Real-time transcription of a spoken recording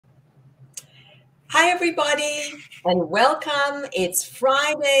Hi, everybody, and welcome. It's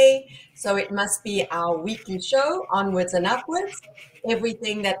Friday, so it must be our weekly show, Onwards and Upwards.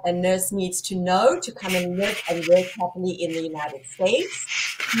 Everything that a nurse needs to know to come and live and work happily in the United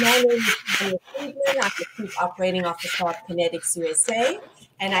States. My name is Tanya Friedman. I'm the Chief Operating Officer of Connetics USA,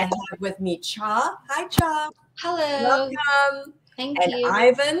 and I have with me Cha. Hi, Cha. Hello. Welcome. Thank And you.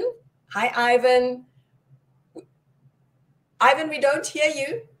 Ivan. Hi, Ivan. Ivan, we don't hear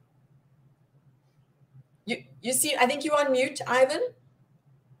you. You see, I think you're on mute, Ivan.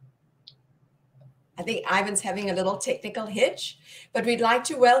 I think Ivan's having a little technical hitch, but we'd like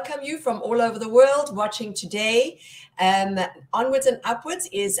to welcome you from all over the world watching today. Onwards and Upwards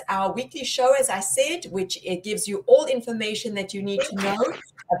is our weekly show, as I said, which it gives you all information that you need to know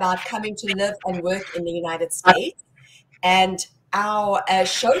about coming to live and work in the United States. And our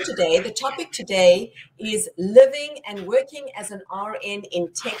show today, the topic today is living and working as an RN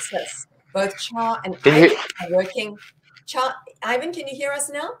in Texas. Both Cha and Ivan are working. Ivan, can you hear us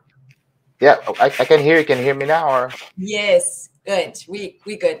now? Yeah, I can hear you. Can you hear me now? Or yes, good. We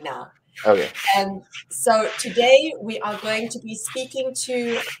good now. Okay. So today we are going to be speaking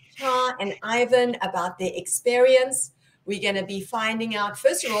to Cha and Ivan about their experience. We're going to be finding out,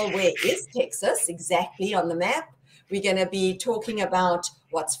 first of all, where is Texas exactly on the map? We're going to be talking about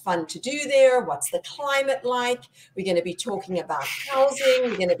what's fun to do there, what's the climate like. We're going to be talking about housing.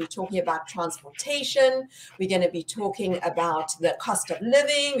 We're going to be talking about transportation. We're going to be talking about the cost of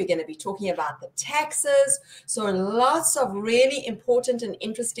living. We're going to be talking about the taxes. So lots of really important and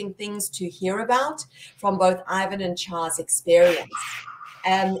interesting things to hear about from both Ivan and Cha's experience.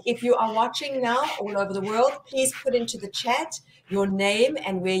 If you are watching now all over the world, please put into the chat your name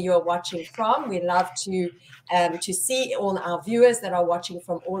and where you're watching from. We love to see all our viewers that are watching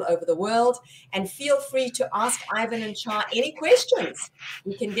from all over the world. And feel free to ask Ivan and Cha any questions.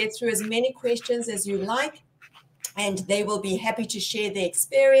 You can get through as many questions as you like, and they will be happy to share their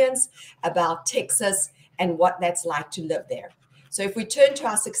experience about Texas and what that's like to live there. So if we turn to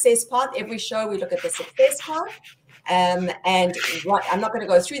our success part, every show we look at the success part. And what I'm not going to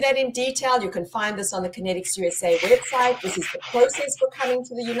go through that in detail. You can find this on the Connetics USA website. This is the process for coming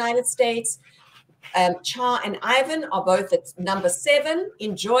to the United States. Cha and Ivan are both at number 7.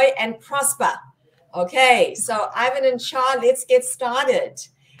 Enjoy and prosper. Okay, so Ivan and Cha, let's get started.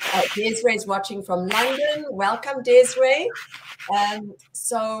 Desiree is watching from London. Welcome, Desiree.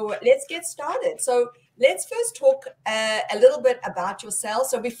 So let's get started. So let's first talk a little bit about yourself.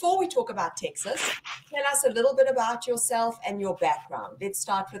 So before we talk about Texas, tell us a little bit about yourself and your background. Let's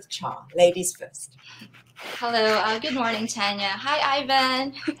start with Cha. Ladies first. Hello. Good morning, Tanya. Hi,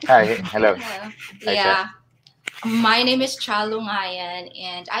 Ivan. Hi. Hello. Hello. Hi, Yeah. My name is Cha Lungayan,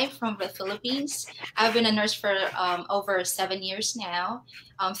 and I'm from the Philippines. I've been a nurse for over 7 years now.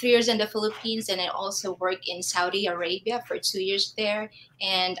 3 years in the Philippines, and I also work in Saudi Arabia for 2 years there.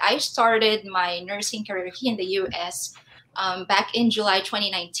 And I started my nursing career here in the U.S. Back in July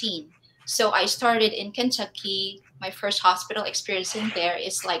 2019. So I started in Kentucky. My first hospital experience in there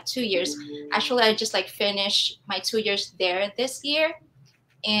is like 2 years. Actually, I just finished my 2 years there this year.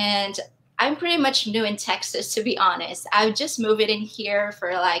 And I'm pretty much new in Texas, to be honest. I just moved in here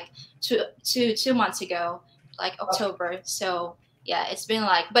for like two months ago, like October. So yeah, it's been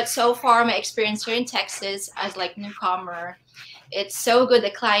but so far my experience here in Texas as newcomer, it's so good.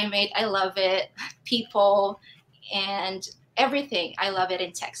 The climate, I love it. People and everything, I love it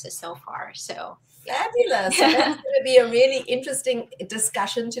in Texas so far. So fabulous. So that's going to be a really interesting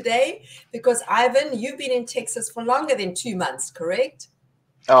discussion today because Ivan, you've been in Texas for longer than 2 months, correct?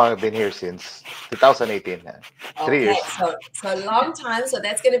 Oh, I've been here since 2018. 3 years. So a long time. So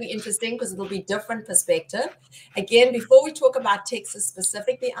that's going to be interesting because it'll be different perspective. Again, before we talk about Texas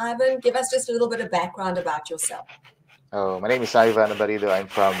specifically, Ivan, give us just a little bit of background about yourself. Oh, my name is Ivan Abarido. I'm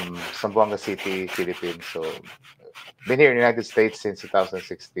from Zamboanga City, Philippines. So been here in the United States since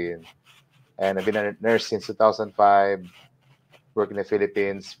 2016. And I've been a nurse since 2005. Worked in the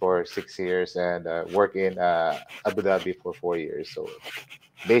Philippines for 6 years and worked in Abu Dhabi for 4 years. So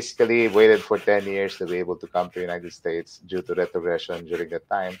basically waited for 10 years to be able to come to the United States due to retrogression during that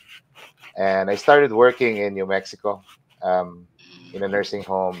time. And I started working in New Mexico in a nursing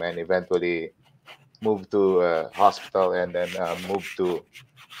home and eventually moved to a hospital and then moved to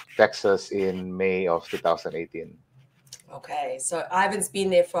Texas in May of 2018. Okay, so Ivan's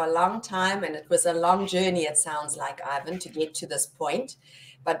been there for a long time and it was a long journey, it sounds like, Ivan, to get to this point.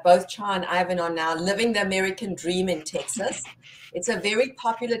 But both Cha and Ivan are now living the American dream in Texas. It's a very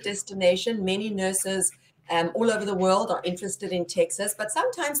popular destination. Many nurses all over the world are interested in Texas, but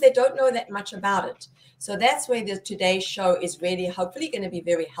sometimes they don't know that much about it. So that's where the today's show is really hopefully going to be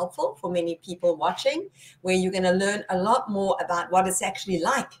very helpful for many people watching, where you're going to learn a lot more about what it's actually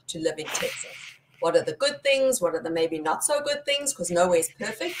like to live in Texas. What are the good things? What are the maybe not so good things? Because nowhere's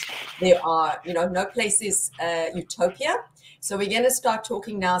perfect. There are, no place is utopia. So we're going to start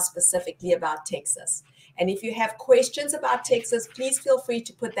talking now specifically about Texas. And if you have questions about Texas, please feel free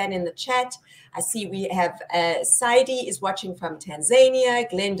to put that in the chat. I see we have Saidi is watching from Tanzania.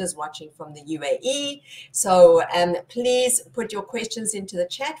 Glenda's watching from the UAE. So please put your questions into the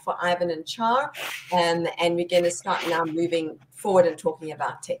chat for Ivan and Char. And we're going to start now moving forward and talking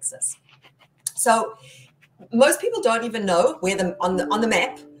about Texas. So most people don't even know where on the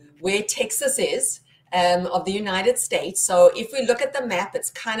map where Texas is of the United States. So if we look at the map, it's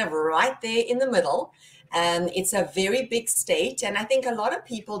kind of right there in the middle. It's a very big state, and I think a lot of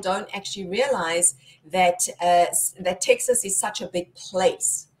people don't actually realize that that Texas is such a big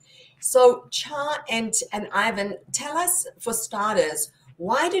place. So Char and Ivan, tell us for starters,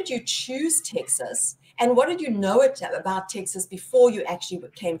 why did you choose Texas, and what did you know about Texas before you actually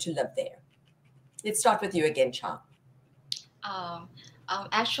came to live there? Let's start with you again, Char.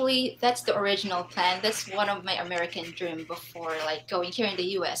 Actually, that's the original plan. That's one of my American dream before like going here in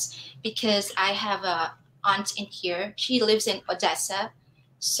the U.S. because I have a aunt in here. She lives in Odessa,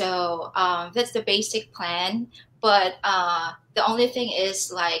 so that's the basic plan. But the only thing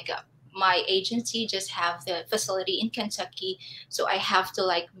is like my agency just have the facility in Kentucky, so I have to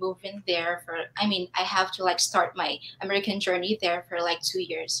like move in there for. I mean, I have to like start my American journey there for like 2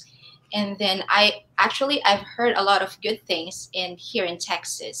 years. And then I've heard a lot of good things in here in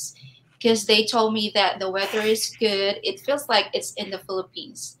Texas because they told me that the weather is good. It feels like it's in the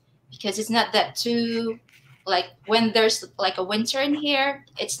Philippines because it's not that too like when there's like a winter in here,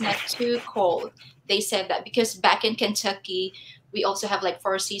 it's not too cold. They said that because back in Kentucky, we also have like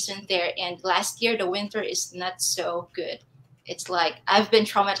 4 seasons there, and last year the winter is not so good. It's like I've been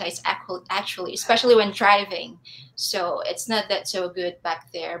traumatized actually, especially when driving. So it's not that so good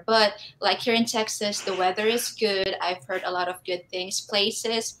back there. But like here in Texas, the weather is good. I've heard a lot of good things,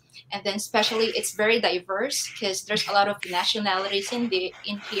 places, and then especially it's very diverse because there's a lot of nationalities in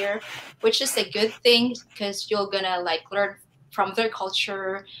here, which is a good thing because you're gonna like learn from their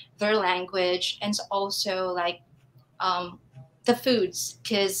culture, their language, and also like um, the foods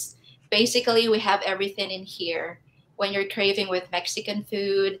because basically we have everything in here. When you're craving with Mexican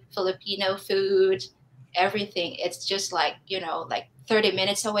food, Filipino food, everything, it's just like, like 30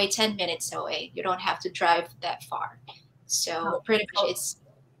 minutes away, 10 minutes away. You don't have to drive that far. So pretty much it's.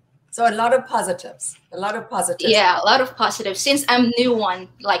 So a lot of positives, a lot of positives. Yeah, a lot of positives. Since I'm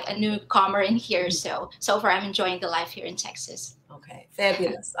like a newcomer in here, so far I'm enjoying the life here in Texas. Okay,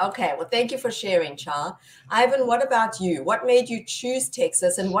 fabulous. Okay, well, thank you for sharing, Char. Ivan, what about you? What made you choose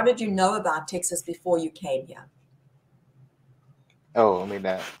Texas, and what did you know about Texas before you came here? Oh, I mean,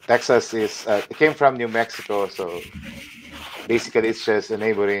 Texas is, it came from New Mexico, so basically it's just a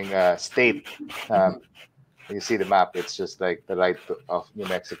neighboring state. When you see the map, it's just like the right of New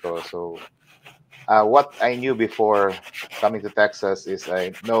Mexico. So what I knew before coming to Texas is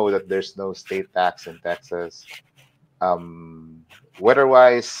I know that there's no state tax in Texas.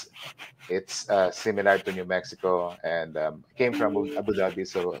 Weather-wise, it's similar to New Mexico, and I came from Abu Dhabi,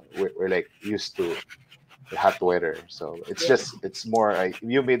 so we're like used to the hot weather. So it's more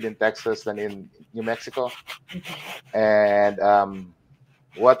humid in Texas than in New Mexico. And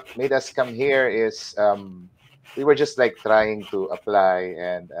what made us come here is we were just like trying to apply,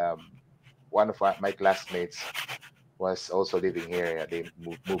 and one of my classmates was also living here. Yeah, they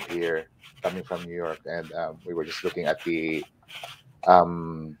moved here, coming from New York, and we were just looking at the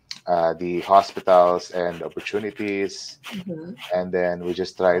hospitals and opportunities, and then we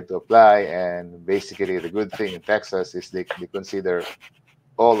just tried to apply. And basically, the good thing in Texas is they consider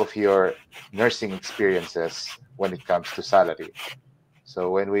all of your nursing experiences when it comes to salary. So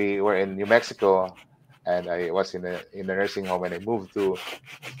when we were in New Mexico, and I was in a nursing home, and I moved to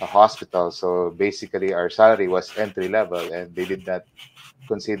a hospital. So basically, our salary was entry level, and they did not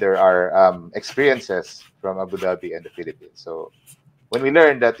consider our experiences from Abu Dhabi and the Philippines. So when we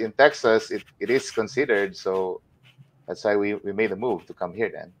learned that in Texas, it is considered, so that's why we made a move to come here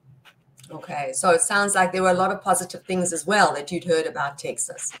then. Okay, so it sounds like there were a lot of positive things as well that you'd heard about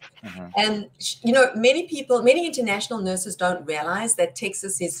Texas. And, many people, many international nurses don't realize that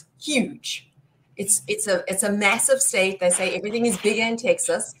Texas is huge. It's a massive state. They say everything is bigger in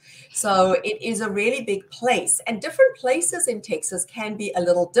Texas. So it is a really big place. And different places in Texas can be a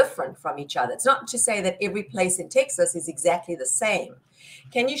little different from each other. It's not to say that every place in Texas is exactly the same.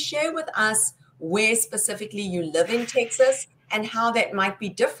 Can you share with us where specifically you live in Texas and how that might be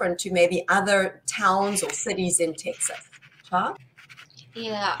different to maybe other towns or cities in Texas. Cha?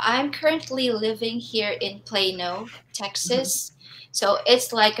 Yeah, I'm currently living here in Plano, Mhm. Texas. So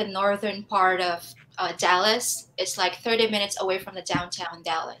it's like a northern part of Dallas. It's like 30 minutes away from the downtown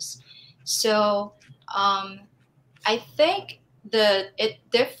Dallas. So um, I think the it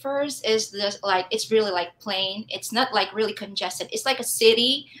differs is this, like it's really like plain. It's not like really congested. It's like a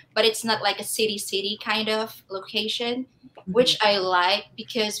city, but it's not like a city kind of location, which I like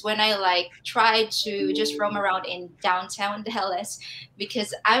because when I like try to just roam around in downtown Dallas,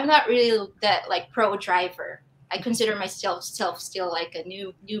 because I'm not really that like pro driver. I consider myself still like a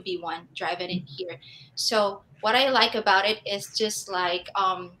newbie one driving in here. So what I like about it is just like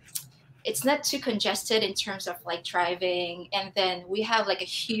it's not too congested in terms of like driving, and then we have like a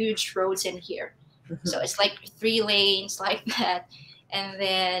huge roads in here, so Mhm. it's like 3 lanes like that. And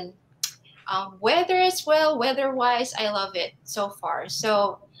then weather as well, weather wise I love it so far.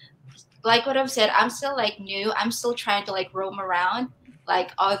 So like what I've said, I'm still like new. I'm still trying to like roam around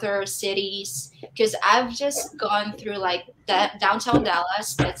like other cities because I've just gone through like that downtown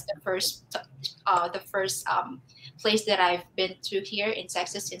Dallas. That's the first place that I've been to here in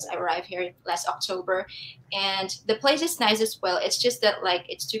Texas since I arrived here last October, and the place is nice as well. It's just that like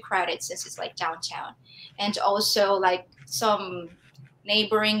it's too crowded since it's like downtown, and also like some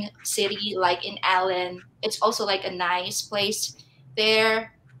neighboring city like in Allen. It's also like a nice place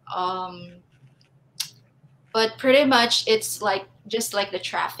there, um, but pretty much it's like just like the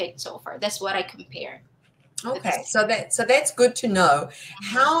traffic so far. That's what I compare with the Okay, city. so that's good to know. Mhm.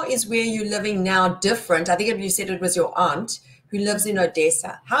 How is where you're living now different? I think you said it was your aunt who lives in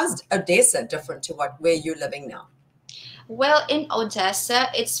Odessa. How's Odessa different to what where you're living now? Well, in Odessa,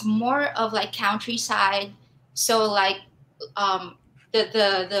 it's more of like countryside. So like um,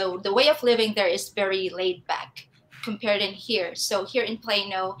 the way of living there is very laid back compared in here. So here in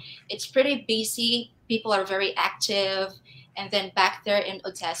Plano, it's pretty busy. People are very active. And then back there in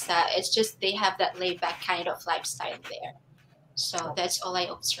Odessa, it's just they have that laid back kind of lifestyle there. So that's all I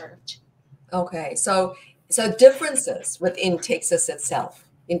observed. Okay, so differences within Texas itself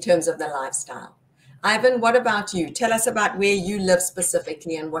in terms of the lifestyle. Ivan, what about you? Tell us about where you live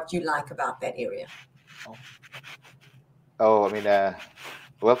specifically and what you like about that area. Oh, I mean,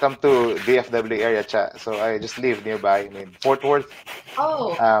 welcome to DFW area chat. So I just live nearby. I mean, Fort Worth,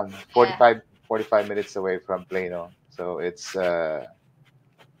 Oh, yeah. 45 minutes away from Plano. So it's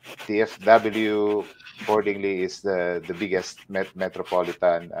DFW accordingly is the biggest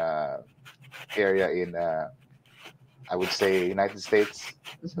metropolitan area in I would say United States.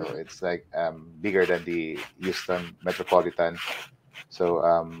 So Mhm. it's like bigger than the Houston metropolitan. So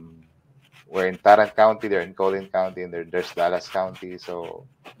we're in Tarrant County, they're in Collin County, and there's Dallas County. So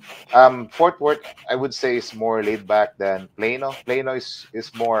Fort Worth, I would say, is more laid back than Plano. Plano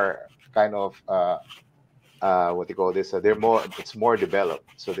is more kind of what do you call this? They're more. It's more developed,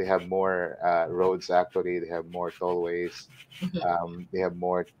 so they have more roads. Actually, they have more tollways. Mhm. They have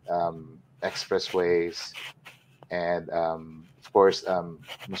more expressways, and of course,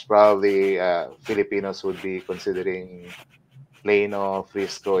 most probably Filipinos would be considering Plano,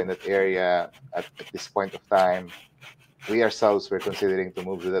 Frisco in that area at this point of time. We ourselves were considering to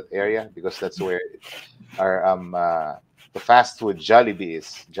move to that area because that's where our the fast food Jollibee is.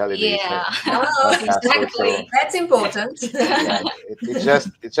 Jollibee is Yeah, one Oh, fast food. exactly. So that's important. yeah,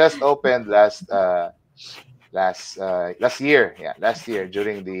 it just opened last year. Yeah, last year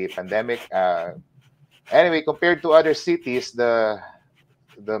during the pandemic. Anyway, compared to other cities, the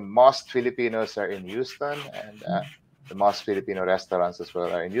most Filipinos are in Houston, and the most Filipino restaurants as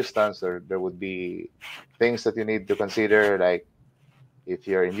well are in Houston. So there would be things that you need to consider, like if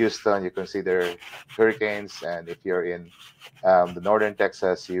you're in Houston, you consider hurricanes, and if you're in the northern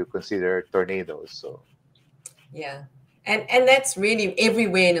Texas, you consider tornadoes. So Yeah. And that's really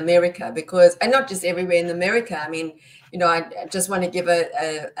everywhere in America because and not just everywhere in America. I mean, I just want to give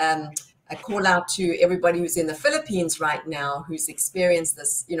a call out to everybody who's in the Philippines right now who's experienced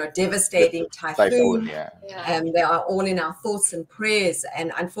this, devastating typhoon, typhoon. yeah, Yeah. They are all in our thoughts and prayers.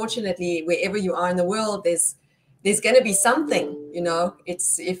 And unfortunately, wherever you are in the world, there's going to be something.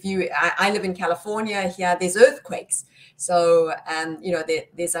 It's if you I live in California here, there's earthquakes. So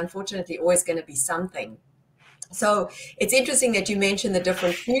there's unfortunately always going to be something. So it's interesting that you mentioned the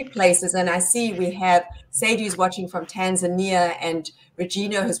different food places, and I see we have Sadie who's watching from Tanzania and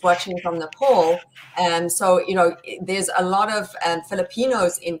Regina who's watching from Nepal. So there's a lot of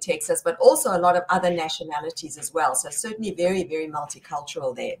Filipinos in Texas, but also a lot of other nationalities as well. So certainly very, very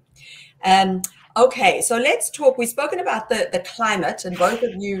multicultural there. Um, okay, so let's talk. We've spoken about the climate, and both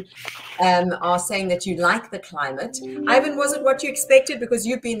of you are saying that you like the climate. Ivan, was it what you expected? Because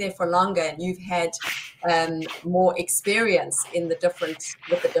you've been there for longer and you've had more experience in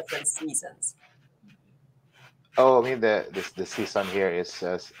with the different seasons. Oh, I mean the season here is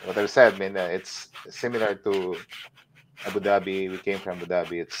what I said. I mean it's similar to Abu Dhabi. We came from Abu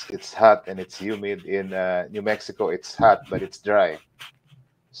Dhabi. It's hot and it's humid. In New Mexico, it's hot but it's dry.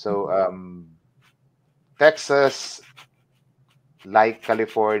 So Texas, like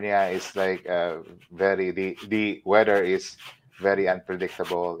California, is like very the weather is very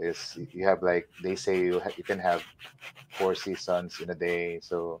unpredictable. Is you have like they say you can have 4 seasons in a day.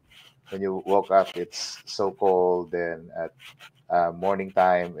 So when you woke up, it's so cold. Then at morning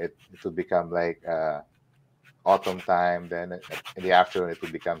time, it will become like autumn time. Then in the afternoon, it will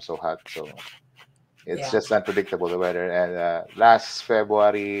become so hot. So it's Yeah. just unpredictable the weather. And last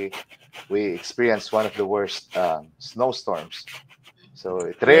February, we experienced one of the worst snowstorms. So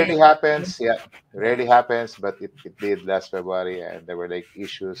it rarely Really? happens. Yeah, Yeah. rarely happens, but it did last February, and there were like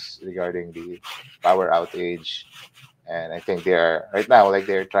issues regarding the power outage. And I think they are right now, like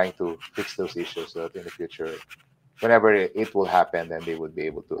they're trying to fix those issues so that in the future, whenever it will happen, then they would be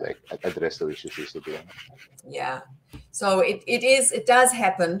able to like address those issues easily. Yeah. So it does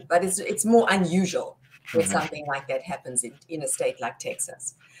happen, but it's more unusual when Mm-hmm. something like that happens in a state like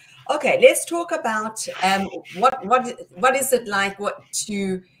Texas. Okay, let's talk about what is it like? What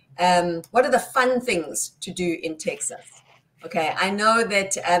are the fun things to do in Texas? Okay, I know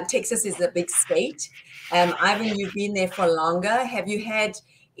that Texas is a big state. Ivan, you've been there for longer. Have you had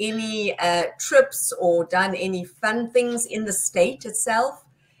any trips or done any fun things in the state itself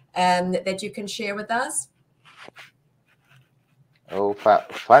that you can share with us? Oh,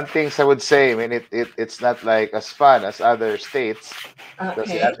 fun things I would say. I mean, it's not like as fun as other states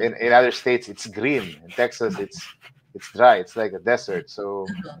because Okay. in other states it's green. In Texas, it's dry. It's like a desert.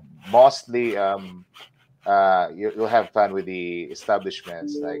 So mostly, you'll have fun with the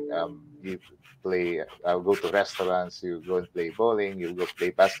establishments. Like you play, go to restaurants. You go and play bowling. You go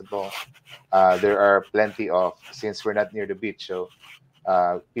play basketball. There are plenty of since we're not near the beach, so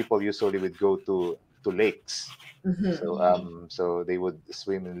people usually would go to lakes. Mhm. So they would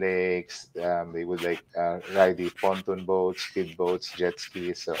swim in lakes. They would like ride the pontoon boats, speed boats, jet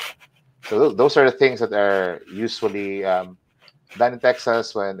skis. So those are the things that are usually done in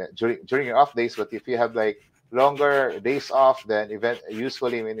Texas when during your off days. But if you have like longer days off, then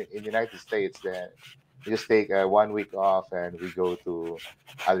usually in the United States, then we just take 1 week off and we go to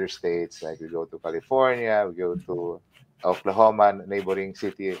other states. Like we go to California, we go to Oklahoma, neighboring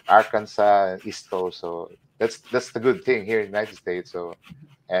city, Arkansas, East Coast. So that's the good thing here in the United States. So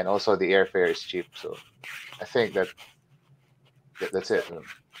and also the airfare is cheap. So I think that's it.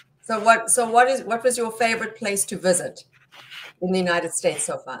 What was your favorite place to visit in the United States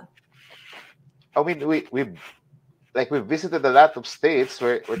so far? I mean, we visited a lot of states.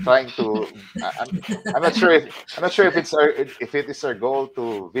 We're trying to. I'm not sure if if it is our goal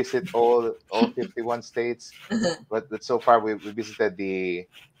to visit all 51 states, but so far we visited the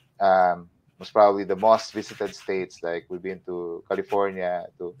most probably the most visited states. Like we've been to California,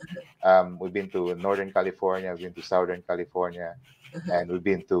 we've been to Northern California, we've been to Southern California, and we've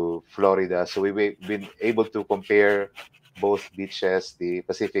been to Florida. So we've been able to compare both beaches, the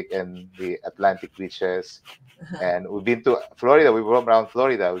Pacific and the Atlantic beaches. And we've been to Florida. We roam around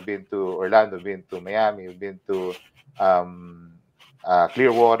Florida. We've been to Orlando. We've been to Miami. We've been to um,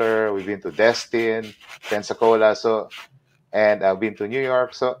 Clearwater. We've been to Destin, Pensacola. So and I've been to New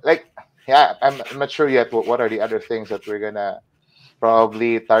York. So like, yeah, I'm not sure yet what are the other things that we're gonna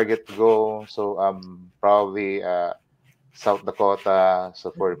probably target to go. So probably South Dakota.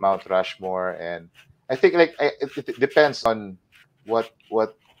 So for Mount Rushmore, and I think like it depends on what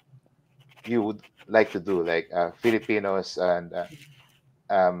you would like to do. Like Filipinos and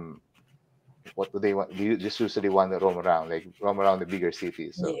um what do they want? Do you just usually want to roam around, like roam around the bigger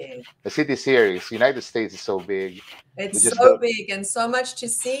cities? So Yeah. the city series, United States is so big, we It's just so don't big and so much to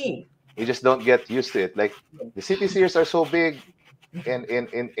see. we just don't get used to it. Like the city series are so big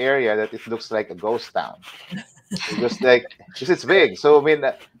in area that it looks like a ghost town. It's just like it's big. So I mean,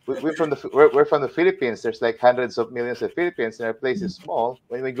 we're from the Philippines. There's like hundreds of millions of Philippines, and our place is small.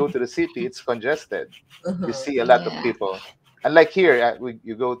 When we go to the city, it's congested. You Uh-huh. see a lot of Yeah. people. Unlike here,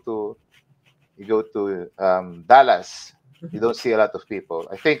 you go to You go to Dallas, you Mhm. don't see a lot of people.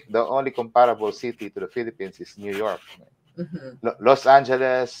 I think the only comparable city to the Philippines is New York. Mhm. Los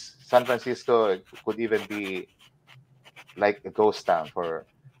Angeles, San Francisco, it could even be like a ghost town for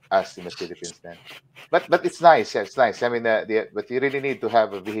us in the Philippines then. But it's nice. Yeah, it's nice. I mean, but you really need to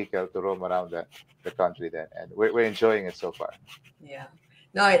have a vehicle to roam around the country then, and we're enjoying it so far. Yeah.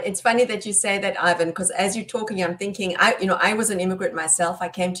 No, it's funny that you say that, Ivan, because as you're talking, I'm thinking, I was an immigrant myself. I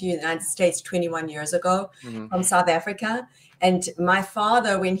came to the United States 21 years ago Hmm. from South Africa. And my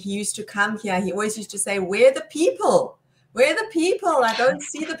father, when he used to come here, he always used to say, "Where are the people? Where are the people? I don't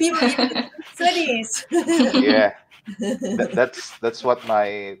see the people even in the cities." Yeah, that's what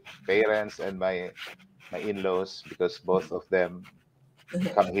my parents and my in-laws, because both of them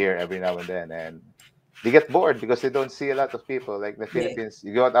come here every now and then, and they get bored because they don't see a lot of people. Like the Yeah. Philippines,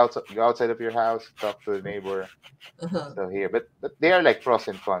 you go outside of your house, talk to a neighbor. Uh-huh. So here, but they are like pros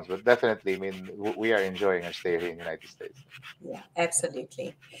and cons. But definitely, I mean, we are enjoying our stay here in the United States. Yeah,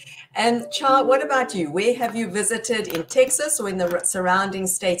 absolutely. And Char, what about you? Where have you visited in Texas or in the surrounding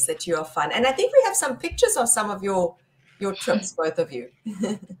states that you are fun? And I think we have some pictures of some of your trips, both of you.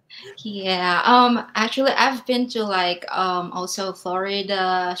 Yeah, actually I've been to like also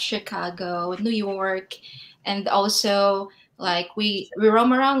Florida, Chicago, New York, and also like we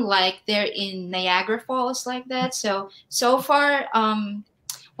roam around like they're in Niagara Falls like that. So far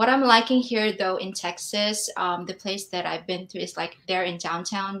what I'm liking here though in Texas, the place that I've been to is like there in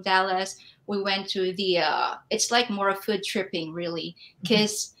downtown Dallas. We went to the it's like more of food tripping really,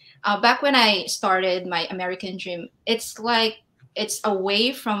 because back when I started my American dream, it's like it's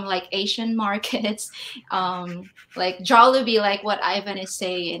away from like Asian markets, like Jollibee, like what Ivan is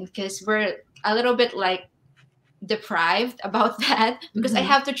saying, because we're a little bit like deprived about that because I Mhm.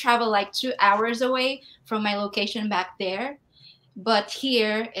 have to travel like 2 hours away from my location back there. But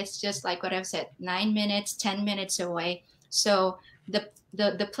here it's just like what I've said, 9 minutes, 10 minutes away. So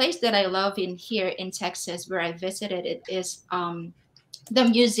the place that I love in here in Texas where I visited it is the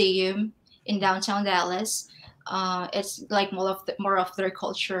museum in downtown Dallas. It's like more of their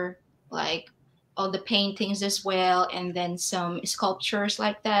culture, like all the paintings as well, and then some sculptures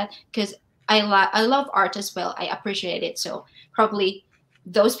like that. Because I love art as well. I appreciate it. So probably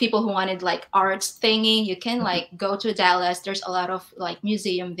those people who wanted like arts thingy, you can like go to Dallas. There's a lot of like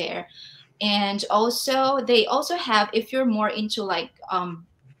museum there, and also they also have if you're more into like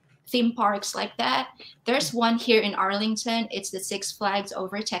theme parks like that. There's one here in Arlington. It's the Six Flags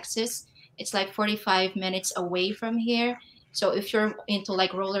over Texas. It's like 45 minutes away from here. So if you're into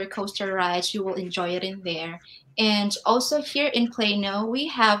like roller coaster rides, you will enjoy it in there. And also here in Plano, we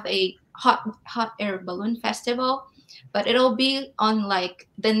have a hot air balloon festival, but it'll be on like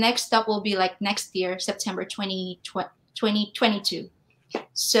the next stop will be like next year, September 2022.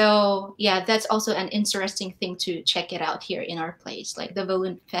 So yeah, that's also an interesting thing to check it out here in our place, like the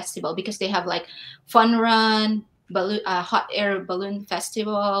balloon festival, because they have like fun run, hot air balloon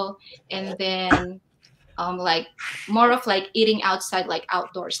festival, and then like more of like eating outside, like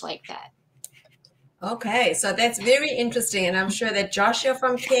outdoors like that. Okay, so that's very interesting. And I'm sure that Joshua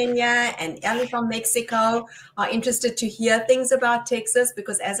from Kenya and Ellie from Mexico are interested to hear things about Texas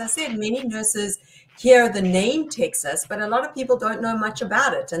because, as I said, many nurses hear the name Texas, but a lot of people don't know much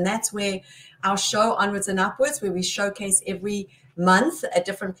about it. And that's where our show, Onwards and Upwards, where we showcase every month a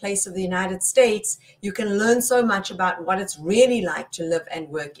different place of the United States, you can learn so much about what it's really like to live and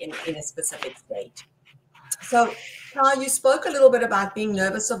work in a specific state. So, Carl, you spoke a little bit about being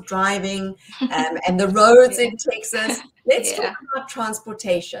nervous of driving and the roads Yeah. in Texas. Let's talk Yeah. about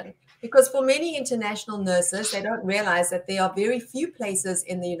transportation. Because for many international nurses, they don't realize that there are very few places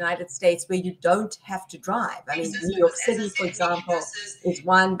in the United States where you don't have to drive. I mean, New York City, for example, is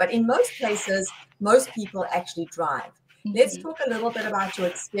one, but in most places, most people actually drive. Let's Mhm. talk a little bit about your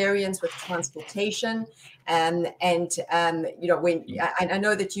experience with transportation and when I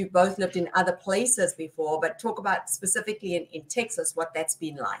know that you both lived in other places before, but talk about specifically in Texas what that's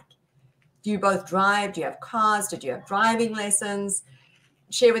been like. Do you both drive? Do you have cars? Did you have driving lessons?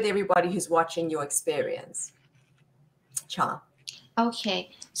 Share with everybody who's watching your experience. Cha.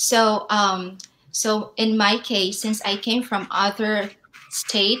 Okay. So in my case, since I came from other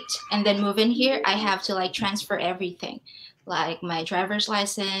state and then move in here, I have to like transfer everything, like my driver's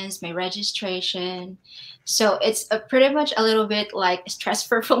license, my registration. So it's pretty much a little bit like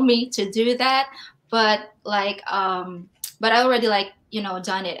stressful for me to do that, but but I already like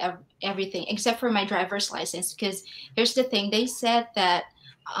done it everything except for my driver's license because here's the thing they said that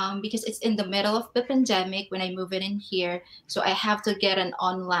because it's in the middle of the pandemic when I move it in here, so I have to get an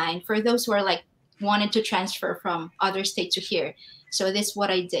online for those who are like wanted to transfer from other state to here. So this is what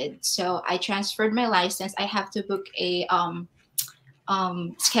I did. So I transferred my license. I have to book a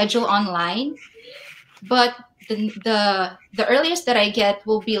schedule online, but the earliest that I get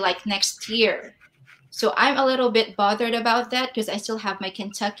will be like next year. So I'm a little bit bothered about that because I still have my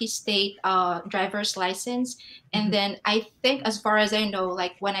Kentucky State driver's license. And Mhm. then I think, as far as I know,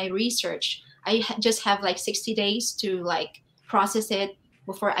 like when I research, just have like 60 days to like process it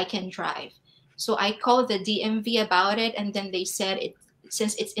before I can drive. So I called the DMV about it, and then they said it,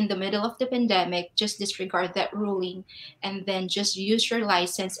 since it's in the middle of the pandemic, just disregard that ruling and then just use your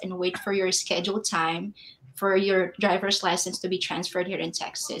license and wait for your scheduled time for your driver's license to be transferred here in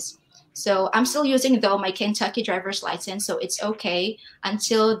Texas. So I'm still using though my Kentucky driver's license, so it's okay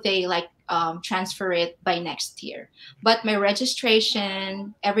until they like transfer it by next year. But my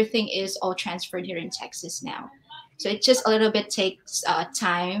registration, everything is all transferred here in Texas now. So it just a little bit takes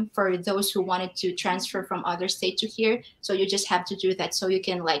time for those who wanted to transfer from other state to here. So you just have to do that so you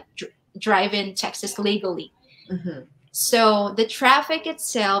can like drive in Texas legally. Mhm. So the traffic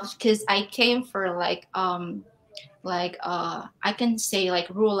itself, because I came for like I can say like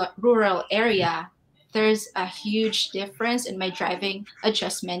rural area, there's a huge difference in my driving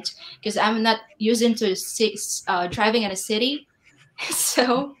adjustment because I'm not used to driving in a city.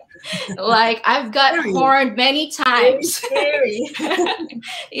 So like I've got Scary, horned many very times. scary.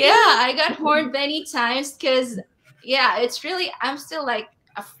 Yeah, I got horned many times because yeah, it's really, I'm still like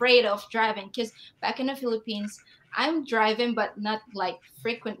afraid of driving because back in the Philippines, I'm driving but not like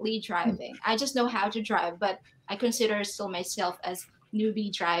frequently driving. I just know how to drive, but I consider still myself as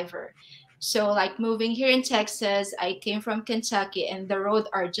newbie driver. So like moving here in Texas, I came from Kentucky and the road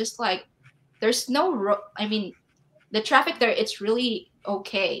are just like there's no I mean, the traffic there, it's really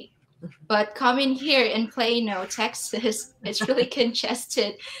okay. But coming here in Plano, Texas, it's really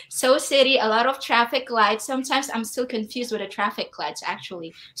congested. So city, a lot of traffic lights. Sometimes I'm still confused with the traffic lights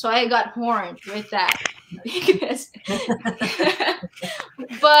actually. So I got horned with that because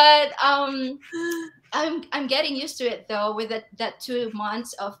but I'm getting used to it though. With that 2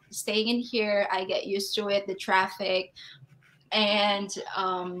 months of staying in here, I get used to it, the traffic. And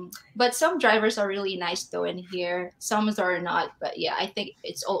but some drivers are really nice though in here, some are not, but yeah, I think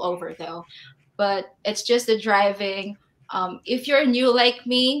it's all over though. But it's just the driving. If you're new like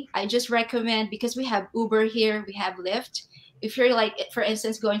me, I just recommend, because we have Uber here, we have Lyft. If you're like, for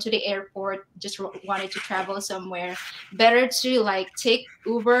instance, going to the airport, just wanted to travel somewhere, better to like take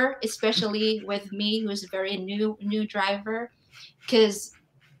Uber, especially with me who's a very new driver, because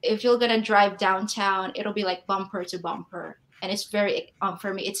if you're gonna drive downtown, it'll be like bumper to bumper, and it's very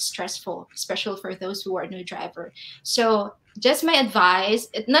for me it's stressful, especially for those who are new driver. So just my advice,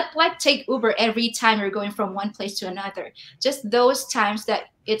 not like take Uber every time you're going from one place to another. Just those times that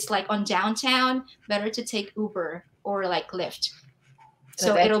it's like on downtown, better to take Uber or like Lyft. So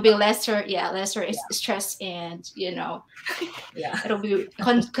So that's it'll be lesser, yeah, lesser yeah, stress, and yeah. it'll be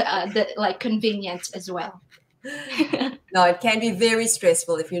like convenient as well. No, it can be very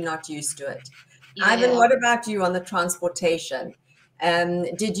stressful if you're not used to it. Ivan, Yeah. what about you on the transportation?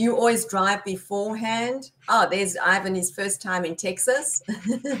 Did you always drive beforehand? Oh, there's Ivan, his first time in Texas.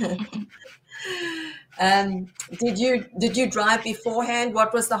 Did you drive beforehand?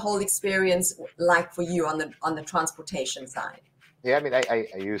 What was the whole experience like for you on the transportation side? Yeah, I mean, I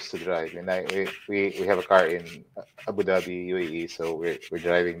used to drive, and we have a car in Abu Dhabi, UAE, so we're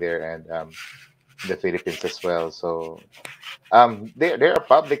driving there, and the Philippines as well. So there are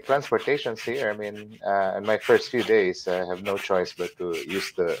public transportations here. I mean, in my first few days, I have no choice but to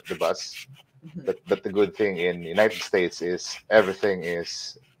use the bus. Mhm. But the good thing in United States is everything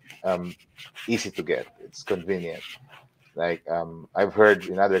is um, easy to get. It's convenient. Like I've heard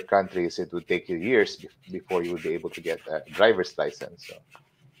in other countries, it would take you years before you would be able to get a driver's license. So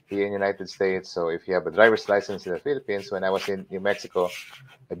here in United States, so if you have a driver's license in the Philippines, when I was in New Mexico,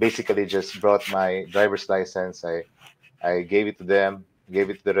 I basically just brought my driver's license. I gave it to them, gave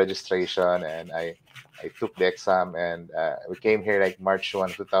it to the registration, and I took the exam. And we came here like March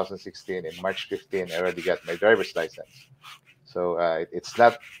 1, 2016. In March 15, I already got my driver's license. So it's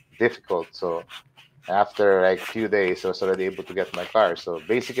not difficult. So after like few days, I was already able to get my car. So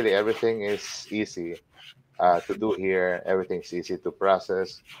basically, everything is easy to do here. Everything's easy to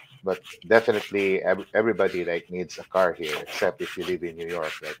process. But definitely, everybody like needs a car here, except if you live in New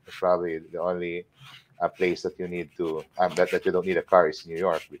York. Like probably the only place that you need to that you don't need a car is New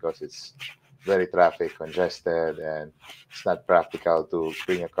York, because it's very traffic congested, and it's not practical to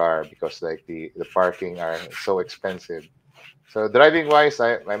bring a car because like the parking are so expensive. So driving wise,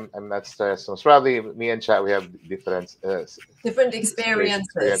 I'm not stressed. So it's probably me and Chat, we have different Different situation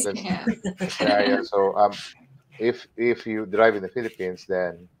experiences. experiences Yeah. scenario. So if you drive in the Philippines,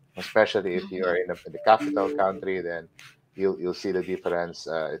 then especially if you are in the capital country, then you'll see the difference.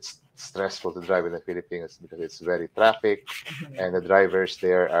 It's stressful to drive in the Philippines because it's very traffic, and the drivers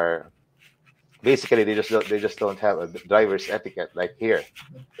there are basically they just don't have a driver's etiquette like here.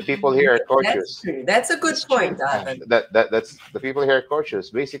 The people here are That's courteous. true. That's a good It's true. point, Ivan. That's the people here are courteous.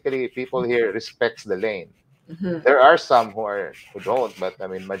 Basically, people here respects the lane. Mhm, There are some who don't, but I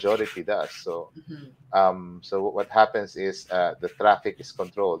mean majority does. So mhm. so what happens is the traffic is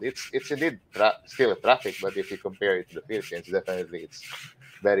controlled. It's indeed still a traffic, but if you compare it to the Philippines, definitely it's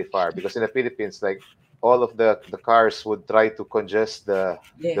very far because in the Philippines, like all of the cars would try to congest the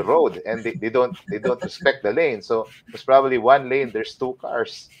Yeah. road, and they don't respect the lane. So there's probably one lane, there's two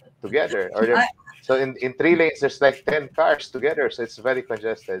cars together, or there, I, so in three lanes there's like 10 cars together. So it's very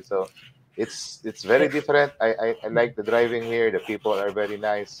congested. So it's very different. I like the driving here. The people are very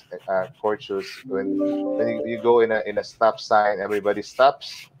nice, courteous. When you go in a stop sign, everybody stops,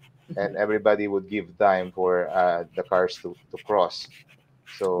 and everybody would give time for the cars to cross.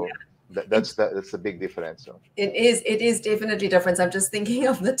 So it, that's the big difference. So it is definitely different. I'm just thinking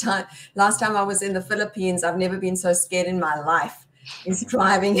of the time last time I was in the Philippines. I've never been so scared in my life is mhm.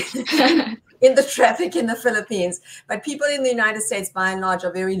 driving in the traffic in the Philippines. But people in the United States, by and large,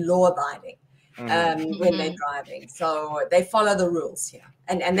 are very law abiding Mhm. when they're driving. So they follow the rules here.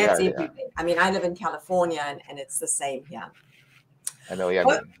 And They that's are, they are. everywhere. I mean, I live in California and it's the same here. I know. Yeah, I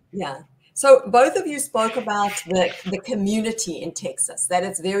Oh, mean. yeah. So both of you spoke about the community in Texas, that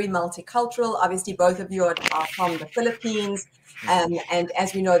it's very multicultural. Obviously, both of you are from the Philippines. Mhm. And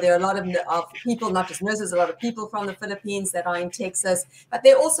as we know, there are a lot of people, not just nurses, a lot of people from the Philippines that are in Texas, but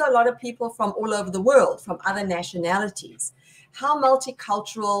there are also a lot of people from all over the world, from other nationalities. How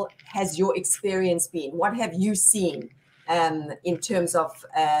multicultural has your experience been? What have you seen in terms of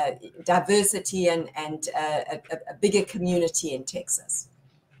diversity and a bigger community in Texas?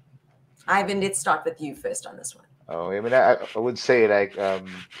 Ivan, let's start with you first on this one. Oh, I mean, I would say like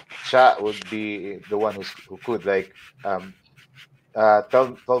Cha would be the one who could like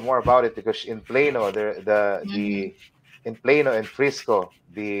tell more about it because in Plano, the in Plano and Frisco,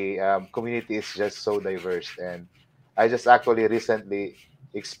 the community is just so diverse, and I just actually recently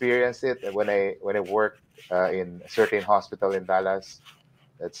experienced it when I worked in a certain hospital in Dallas.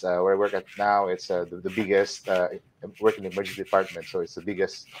 That's where I work at now. It's the biggest work in the emergency department, so it's the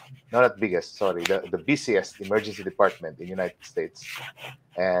biggest, no, not biggest, sorry, the busiest emergency department in United States,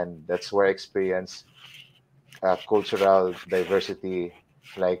 and that's where I experienced cultural diversity.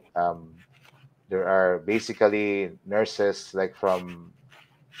 Like there are basically nurses like from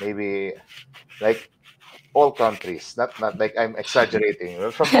maybe like all countries. Not like I'm exaggerating.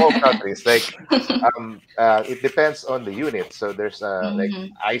 But from all countries. Like it depends on the unit. So there's like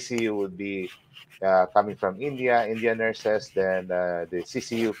ICU would be coming from India, Indian nurses. Then the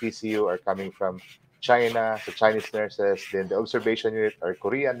CCU, PCU are coming from China, so Chinese nurses. Then the observation unit are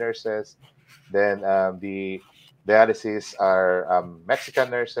Korean nurses. Then the dialysis are Mexican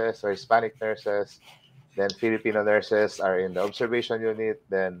nurses or Hispanic nurses. Then Filipino nurses are in the observation unit.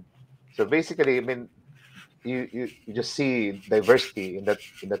 Then so basically, I mean, you just see diversity in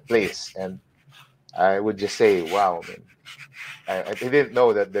that place, and I would just say, wow, I mean, I didn't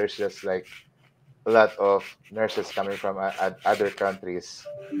know that there's just like a lot of nurses coming from other countries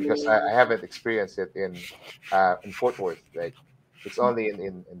because I haven't experienced it in Fort Worth. Like it's only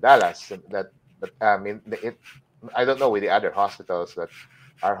in Dallas that, but I mean it. I don't know with the other hospitals, but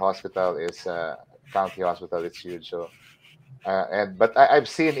our hospital is county hospital. It's huge. So and but I've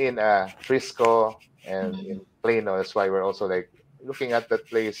seen in Frisco and in Plano. That's why we're also like looking at that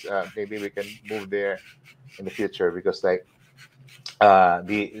place. Maybe we can move there in the future because like uh,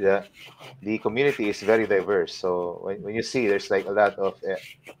 the the the community is very diverse. So when you see there's like a lot of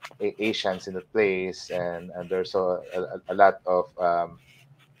Asians in the place, and there's a lot of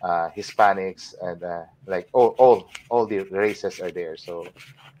Hispanics, and like all the races are there. So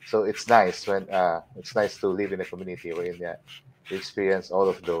it's nice to live in a community where you experience all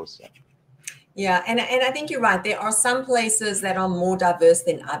of those. Yeah, and I think you're right. There are some places that are more diverse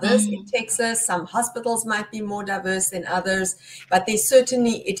than others in Texas. Some hospitals might be more diverse than others, but there's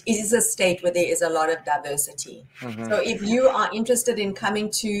certainly it is a state where there is a lot of diversity. Hmm. So if you are interested in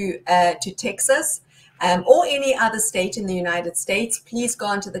coming to Texas, or any other state in the United States, please go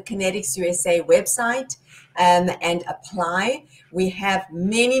onto the Connetics USA website and apply. We have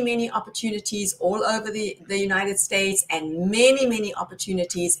many opportunities all over the United States and many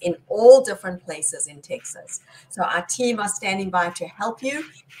opportunities in all different places in Texas. So our team are standing by to help you.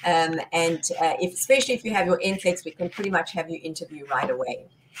 And especially if you have your NCLEX, we can pretty much have you interview right away.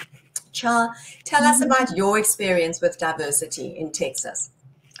 Cha, tell us about your experience with diversity in Texas.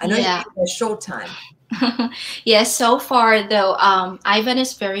 I know you've Yeah. been there a short time. Yes, so far though, Ivan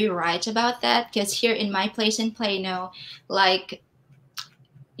is very right about that because here in my place in Plano, like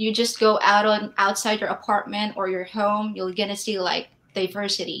you just go out on outside your apartment or your home, you're gonna see like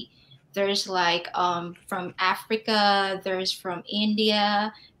diversity. There's like from Africa, there's from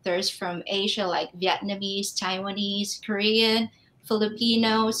India, there's from Asia like Vietnamese, Taiwanese, Korean,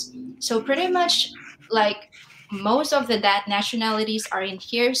 Filipinos. So pretty much like most of the that nationalities are in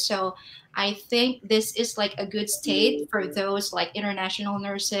here. So I think this is like a good state for those like international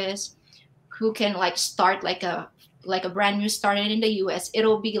nurses who can like start like a brand new started in the US.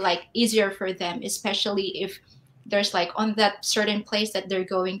 It'll be like easier for them, especially if there's like on that certain place that they're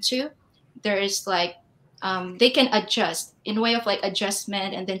going to, there's like they can adjust in way of like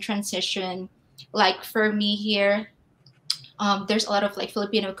adjustment and then transition. Like for me here, there's a lot of like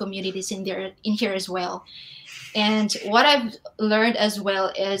Filipino communities in there in here as well. And what I've learned as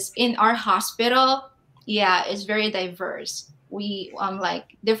well is in our hospital, yeah, it's very diverse. We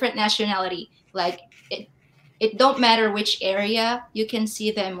like different nationality. Like it don't matter which area, you can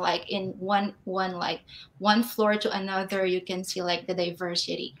see them like in one like one floor to another, you can see like the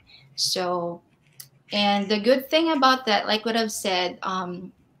diversity. So and the good thing about that, like what I've said,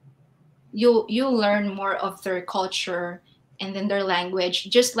 you'll learn more of their culture and then their language,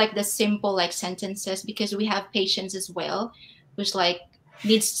 just like the simple like sentences, because we have patients as well who's like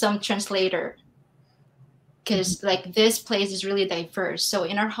needs some translator because like this place is really diverse. So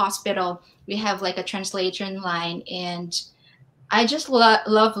in our hospital we have like a translation line, and I just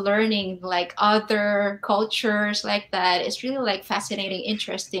love learning like other cultures like that. It's really like fascinating,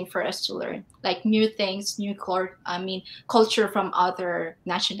 interesting for us to learn like new things, culture from other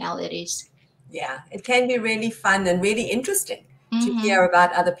nationalities. Yeah, it can be really fun and really interesting to Mm-hmm. hear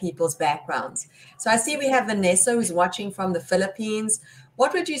about other people's backgrounds. So I see we have Vanessa who's watching from the Philippines.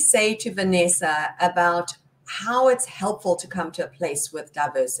 What would you say to Vanessa about how it's helpful to come to a place with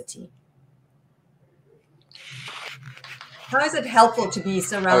diversity? How is it helpful to be Okay.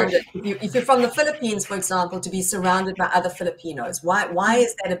 surrounded, if you're from the Philippines, for example, to be surrounded by other Filipinos? Why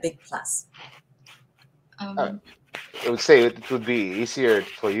is that a big plus? Uh, Um, I would say it would be easier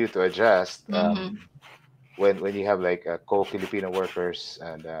for you to adjust mm-hmm. when you have like co-Filipino workers,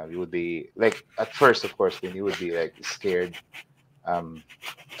 and you would be like at first, of course, then you would be like scared um,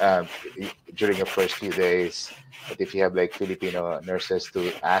 uh, during your first few days. But if you have like Filipino nurses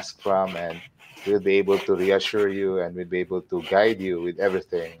to ask from, and we'll be able to reassure you, and we'll be able to guide you with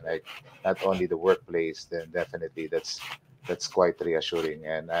everything, like not only the workplace, then definitely that's quite reassuring.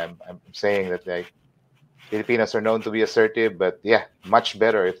 And I'm saying that like Filipinos are known to be assertive, but yeah, much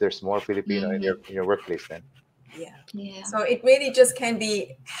better if there's more Filipino in Mm-hmm. your workplace then. Yeah. Yeah. So it really just can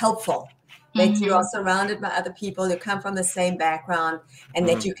be helpful that you are Mm-hmm. surrounded by other people who come from the same background and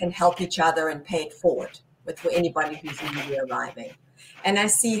that Mhm. you can help each other and pay it forward with for anybody who's newly arriving. And I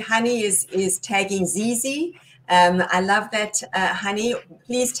see Honey is tagging Zizi. I love that, Honey.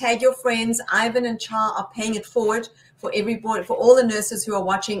 Please tag your friends. Ivan and Char are paying it forward for everybody, for all the nurses who are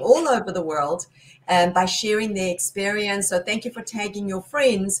watching all over the world, by sharing their experience. So thank you for tagging your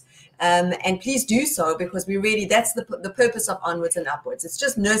friends. And please do so, because we really, that's the purpose of Onwards and Upwards. It's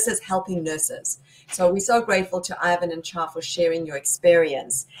just nurses helping nurses. So we're so grateful to Ivan and Char for sharing your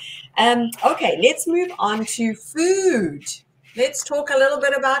experience. Okay, let's move on to food. Let's talk a little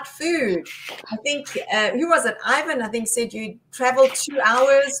bit about food. I think, who was it? Ivan, I think, said you traveled 2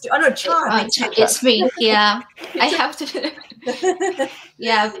 hours. Oh, no, Char, I think, said It's me. Yeah, I it took. have to.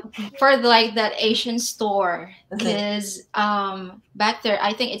 Yeah, for like that Asian store, because back there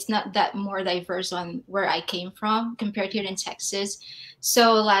I think it's not that more diverse on where I came from compared here in Texas.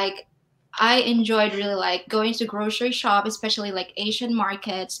 So like I enjoyed really like going to grocery shop, especially like Asian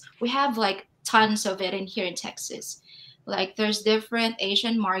markets. We have like tons of it in here in Texas. Like there's different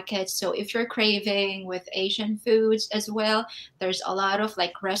Asian markets. So if you're craving with Asian foods as well, there's a lot of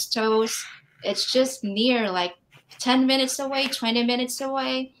like restos. It's just near like 10 minutes away, 20 minutes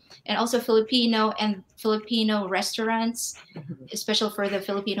away. And also Filipino restaurants, especially for the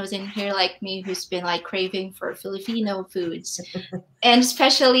Filipinos in here like me who's been like craving for Filipino foods, and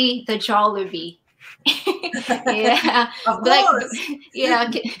especially the Jollibee. Yeah, Of like course. yeah,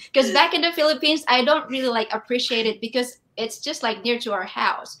 because back in the Philippines I don't really like appreciate it because it's just like near to our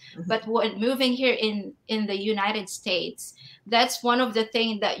house. But when moving here in the United States, that's one of the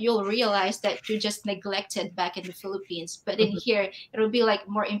things that you'll realize that you just neglected back in the Philippines, but in here it'll be like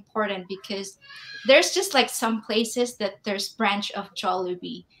more important because there's just like some places that there's branch of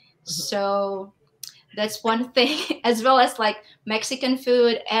Jollibee. So That's one thing, as well as like Mexican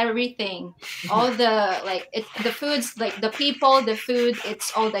food, everything, all the like the foods, like the people, the food,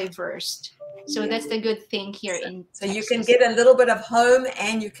 it's all diverse. So Yeah. that's the good thing here So, in so you can Texas. get a little bit of home,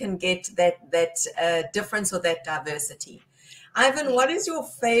 and you can get that difference or that diversity. Ivan, what is your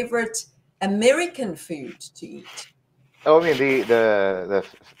favorite American food to eat? Oh, I mean the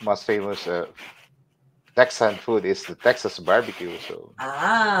most famous Texan food is the Texas barbecue. So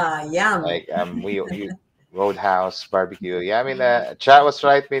Ah, yum. like we you Roadhouse barbecue. Yeah, I mean Yeah. Chat was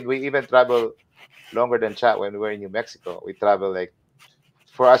right. I mean we even travel longer than Chat when we were in New Mexico. We travel like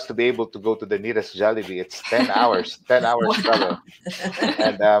for us to be able to go to the nearest Jollibee, it's 10 hours, 10 hours travel. Wow.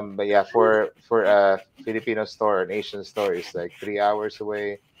 And but yeah, for a Filipino store, an Asian store, is like 3 hours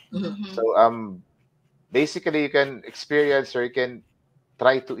away. Hmm. So basically you can experience or you can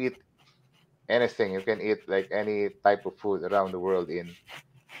try to eat anything. You can eat like any type of food around the world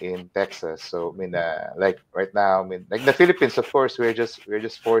in Texas. So I mean, like right now, I mean, like the Philippines, of course, we're just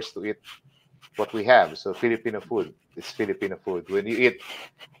forced to eat what we have. So Filipino food is Filipino food. When you eat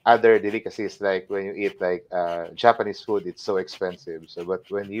other delicacies, like when you eat like Japanese food, it's so expensive. So, but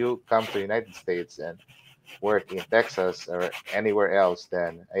when you come to United States and work in Texas or anywhere else,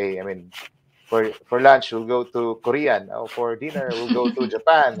 then I mean, for lunch we'll go to Korean. Oh, for dinner we'll go to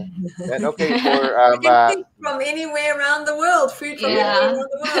Japan. Then okay, for You can pick from anywhere around the world, food from anywhere Yeah. around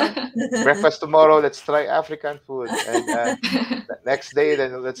the world. breakfast tomorrow, let's try African food, and next day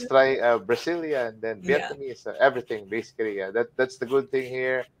then let's try Brazilian, then Yeah. Vietnamese, everything basically. Yeah, that's the good thing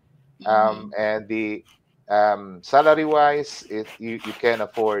here. Hmm. And the salary wise, you can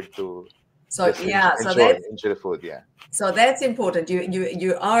afford to So just yeah, so enjoy that's enjoy the food. Yeah. that's important.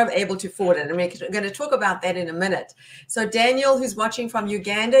 You are able to afford it, and we're going to talk about that in a minute. So Daniel, who's watching from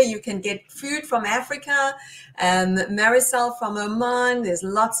Uganda, you can get food from Africa. Marisol from Oman. There's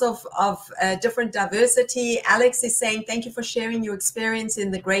lots of different diversity. Alex is saying thank you for sharing your experience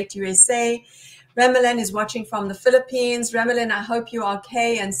in the great USA. Ramelin is watching from the Philippines. Ramelin, I hope you're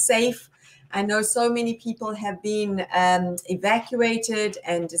okay and safe. I know so many people have been evacuated,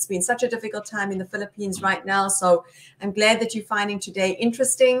 and it's been such a difficult time in the Philippines right now. So I'm glad that you're finding today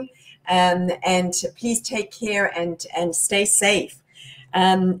interesting. And please take care and stay safe.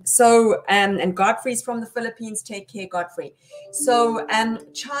 And Godfrey's from the Philippines. Take care, Godfrey. So,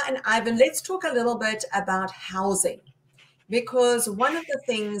 Cha and Ivan, let's talk a little bit about housing, because one of the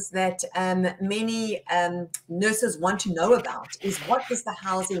things that many nurses want to know about is what is the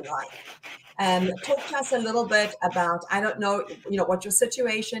housing like. Talk to us a little bit about, I don't know, what your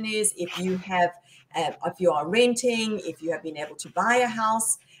situation is, if you are renting, if you have been able to buy a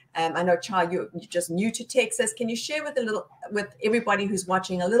house. I know, Char, you're just new to Texas. Can you share with everybody who's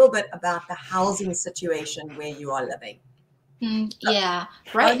watching a little bit about the housing situation where you are living? Yeah.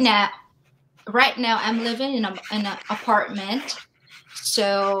 How Right now, I'm living in an apartment.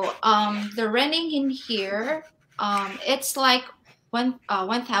 So the renting in here, it's like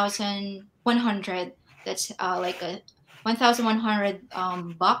 1,100. That's like a 1,100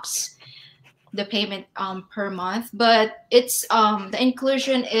 bucks, the payment per month. But it's the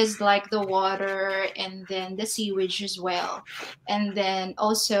inclusion is like the water and then the sewage as well. And then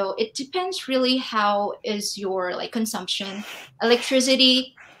also it depends really how is your like consumption.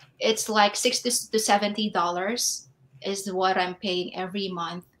 Electricity, it's like 60 to $70 is what I'm paying every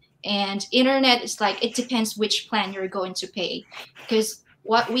month. And internet is like it depends which plan you're going to pay, because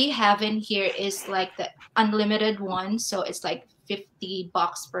what we have in here is like the unlimited one, so it's like 50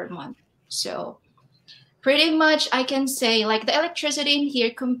 bucks per month. So pretty much I can say like the electricity in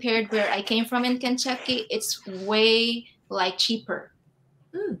here compared where I came from in Kentucky, it's way like cheaper.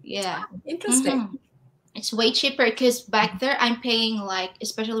 Hmm, Yeah. interesting. Mm-hmm. It's way cheaper because back there I'm paying like,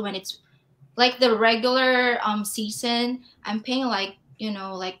 especially when it's like the regular season, I'm paying like,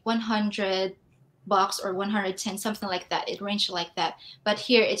 like 100 bucks or 110, something like that. It ranged like that. But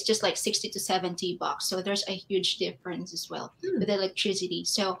here it's just like 60 to 70 bucks. So there's a huge difference as well Hmm. with electricity.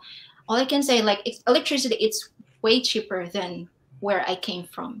 So all I can say, like electricity, it's way cheaper than where I came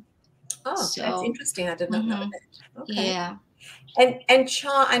from. Oh, that's So interesting. I did not know mhm, that. Okay. yeah. And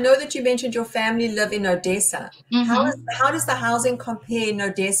Cha, I know that you mentioned your family live in Odessa. Mm-hmm. How does the housing compare in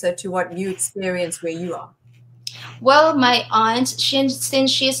Odessa to what you experience where you are? Well, my aunt,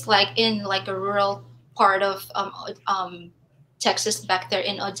 since she's like in like a rural part of Texas back there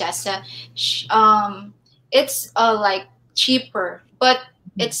in Odessa, it's like cheaper, but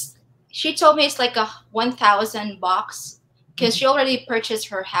it's she told me it's like a 1,000 bucks because Mhm. she already purchased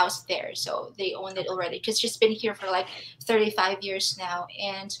her house there, so they own it already. Because she's been here for like 35 years now,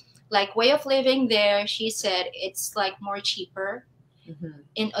 and like way of living there, she said it's like more cheaper Mhm.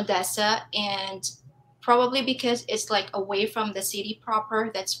 in Odessa, and Probably because it's like away from the city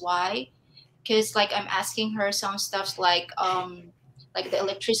proper. That's why. Because like I'm asking her some stuffs like the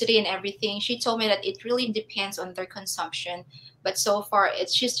electricity and everything. She told me that it really depends on their consumption. But so far,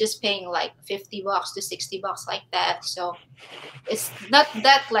 it's she's just paying like $50 to $60 like that. So it's not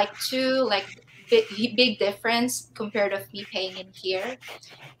that like too like big difference compared of me paying in here.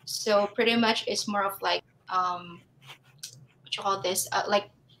 So pretty much it's more of like what you call this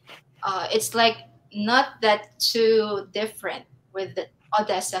it's like not that too different with the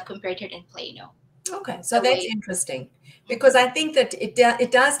Odessa compared to in Plano. Okay, so The that's way. interesting because Mhm. I think that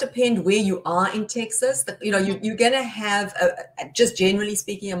it does depend where you are in Texas. That you know Mhm. you're going to have just generally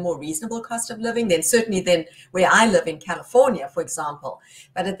speaking a more reasonable cost of living than certainly than where I live in California, for example.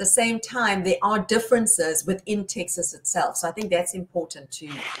 But at the same time, there are differences within Texas itself. So I think that's important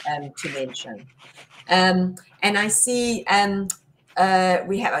to mention. And I see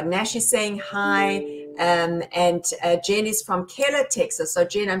we have Nash is saying hi, and Jen is from Keller, Texas. So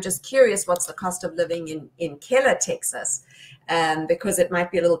Jen, I'm just curious, what's the cost of living in Keller, Texas? Because it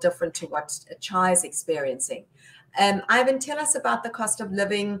might be a little different to what Chai is experiencing. Ivan, tell us about the cost of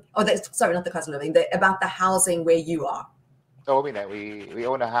living, sorry, not the cost of living, about the housing where you are. Oh, we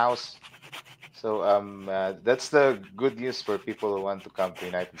own a house. So that's the good news for people who want to come to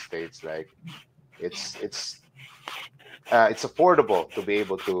United States. Like it's it's it's affordable to be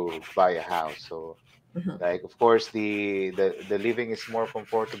able to buy a house. So Mhm. like of course the living is more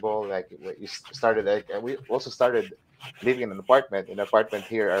comfortable. Like started like we also started living in an apartment. An apartment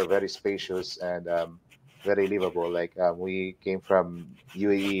here are very spacious and very livable. Like we came from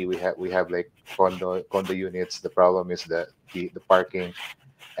UAE. We have like condo units. The problem is the parking,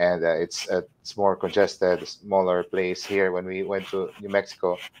 and it's more congested, smaller place here. When we went to New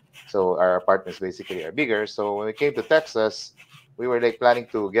Mexico, so our apartments basically are bigger. So when we came to Texas, we were like planning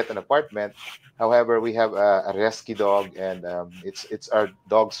to get an apartment. However, we have a rescue dog, and it's our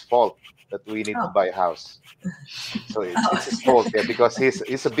dog's fault that we need to Oh, buy a house. So it's oh. his fault, yeah, because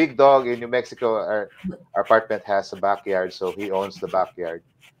he's a big dog in New Mexico. Our apartment has a backyard, so he owns the backyard.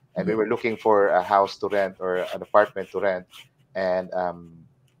 And we Mhm, were looking for a house to rent or an apartment to rent, and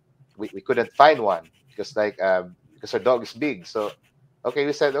we couldn't find one because our dog is big. So okay,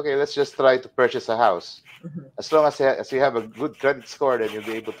 we said okay, let's just try to purchase a house. mhm, As long as you have a good credit score, then you'll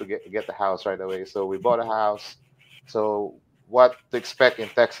be able to get the house right away. So we bought a house. So what to expect in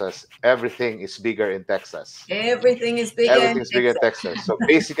Texas? Everything is bigger in Texas. everything is bigger in Everything's bigger in Texas. Texas. So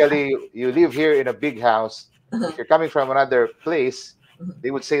basically, you live here in a big house. If Mhm, you're coming from another place, mhm,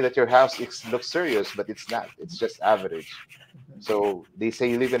 they would say that your house is luxurious, but it's not. It's just average. mhm. So they say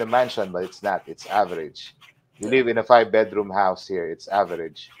you live in a mansion, but it's not. It's average. You Yeah. live in a five-bedroom house here. It's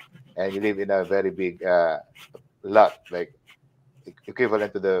average, and you live in a very big lot, like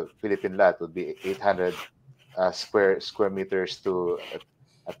equivalent to the Philippine lot would be 800 square meters to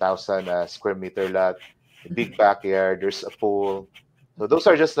a thousand square meter lot. A big backyard. There's a pool. So those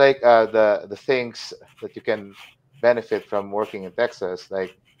are just like the things that you can benefit from working in Texas.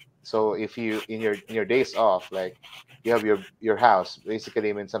 Like so, if you in your days off, like you have your house. Basically,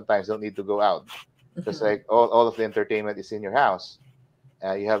 I mean sometimes you don't need to go out because Mhm. like all of the entertainment is in your house.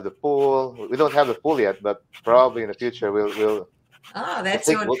 You have the pool. We don't have the pool yet, but probably in the future Ah, we'll that's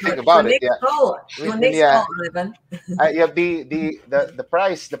think your, we'll think your your about it. next Yeah. goal. Your I mean, next yeah, goal, Ivan. yeah.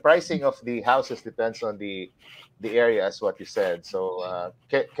 The pricing of the houses depends on the area, as what you said. So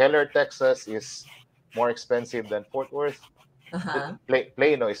Keller, Texas, is more expensive than Fort Worth. Uh-huh.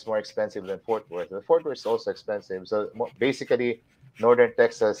 Plano is more expensive than Fort Worth. The Fort Worth is also expensive. So basically, northern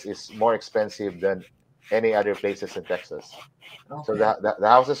Texas is more expensive than any other places in Texas. So Okay. the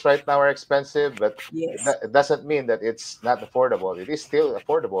houses right now are expensive, but Yes. it doesn't mean that it's not affordable. It is still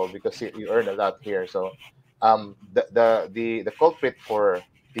affordable because you earn a lot here. So the culprit for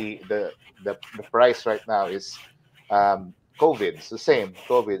the price right now is COVID. It's the same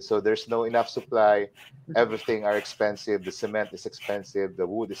COVID. So there's no enough supply. Mhm, Everything are expensive. The cement is expensive. The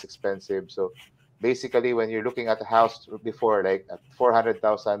wood is expensive. So basically, when you're looking at a house before, like a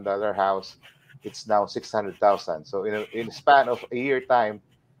 $400,000 house, it's now 600,000. So in a span of a year time,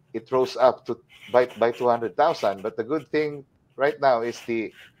 it rose up to by 200,000. But the good thing right now is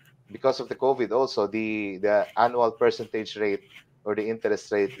the because of the COVID also the annual percentage rate or the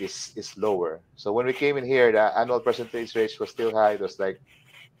interest rate is lower. So when we came in here, the annual percentage rate was still high. It was like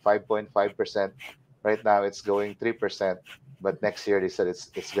 5.5%. Right now it's going 3%. But next year they said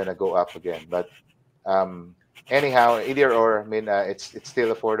it's gonna go up again. But um anyhow, either or, I mean it's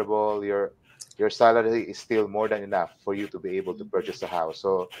still affordable. Your salary is still more than enough for you to be able to purchase a house.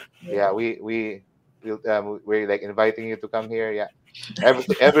 So yeah. yeah, we're like inviting you to come here. Yeah,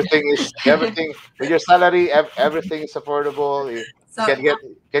 Everything with your salary. Everything is affordable. You So can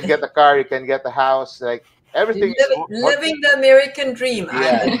get a car. You can get a house. Like everything is more. living the American dream,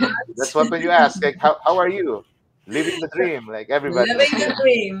 Yeah, Ivan. that's what when you ask, like, how are you? Living the dream, like everybody is Living the here.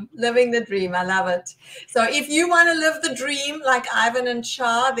 dream, living the dream. I love it. So, if you want to live the dream like Ivan and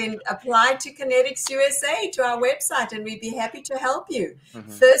Char, then apply to Connetics USA to our website, and we'd be happy to help you. Hmm.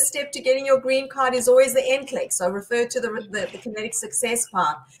 First step to getting your green card is always the NCLEX. So, refer to the Connetics Success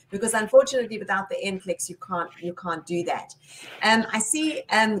part, because unfortunately, without the NCLEX, you can't do that. I see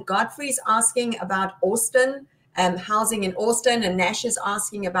Godfrey's asking about Austin. Housing in Austin, and Nash is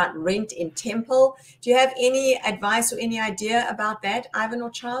asking about rent in Temple. Do you have any advice or any idea about that, Ivan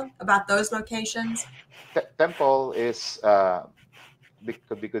or Char, about those locations? Temple is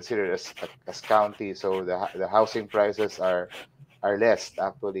could be considered as county, so the housing prices are less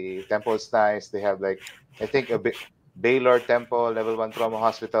actually. Temple is nice. They have like I think Baylor Temple Level 1 Trauma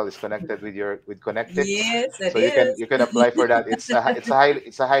Hospital is connected with Connectics, Yes, it so is. you can apply for that. It's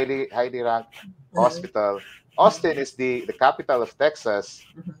a highly ranked hospital. Austin is the capital of Texas.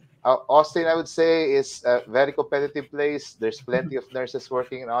 Austin, I would say, is a very competitive place. There's plenty of nurses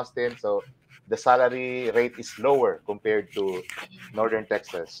working in Austin, so the salary rate is lower compared to Northern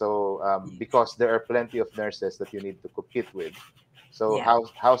Texas. So because there are plenty of nurses that you need to compete with, so Yeah,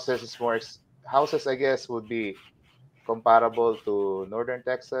 houses is houses, I guess, would be comparable to Northern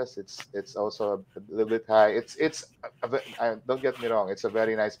Texas. It's also a little bit high. Don't get me wrong. It's a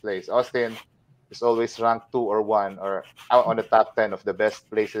very nice place. Austin is always ranked 2 or 1 or out on the top 10 of the best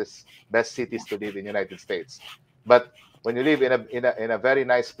cities to live in United States. But when you live in a very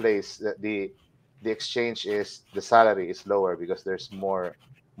nice place, the exchange is the salary is lower because there's more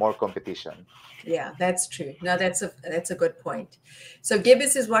competition. yeah, that's true. No, that's a good point. So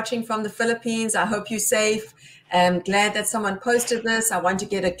Gibbs is watching from the Philippines. I hope you're safe. I'm glad that someone posted this. I want to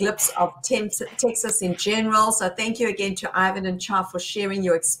get a glimpse of Texas in general. So thank you again to Ivan and Cha for sharing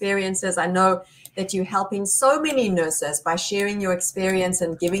your experiences. I know that you're helping so many nurses by sharing your experience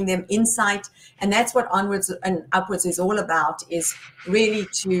and giving them insight. And that's what Onwards and Upwards is all about, is really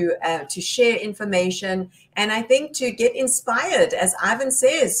to share information. And I think to get inspired, as Ivan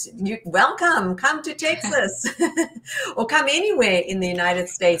says, come to Texas or come anywhere in the United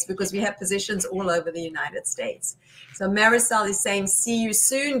States, because we have positions all over the United States. So Marisol is saying, see you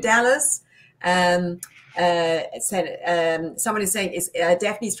soon, Dallas. Um, someone is saying, is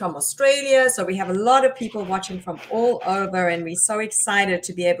Daphne's from Australia. So we have a lot of people watching from all over, and we're so excited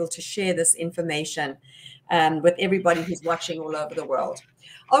to be able to share this information with everybody who's watching all over the world.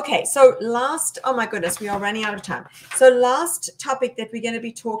 Okay, so oh my goodness, we are running out of time. So last topic that we're going to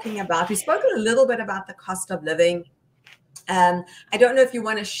be talking about, we've spoken a little bit about the cost of living. I don't know if you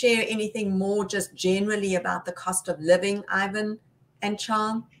want to share anything more just generally about the cost of living, Ivan and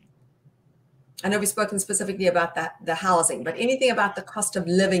Charm. I know we've spoken specifically about the housing, but anything about the cost of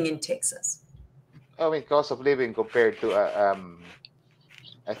living in Texas? I mean, cost of living compared to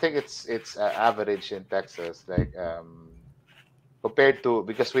I think it's average in Texas, like compared to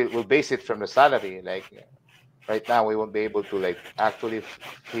because we'll base it from the salary. Like right now, we won't be able to like actually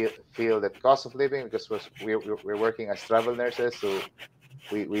feel that cost of living because we're working as travel nurses, so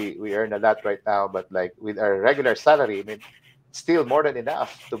we earn a lot right now. But like with our regular salary, I mean, still more than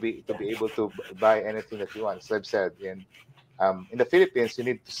enough to be able to buy anything that you want. As I've said, in the Philippines, you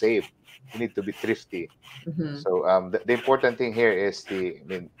need to save, you need to be thrifty. Mm-hmm. So the important thing here is I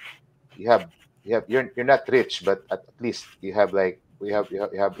mean, you have you're not rich, but at least you have like you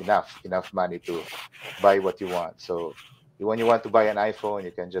have enough money to buy what you want. So when you want to buy an iPhone,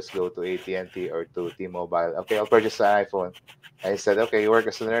 you can just go to AT&T or to T-Mobile. Okay, I'll purchase an iPhone. I said, okay, you work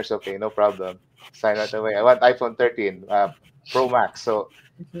as a nurse. Okay, no problem. Sign right away. I want iPhone 13 Pro Max. So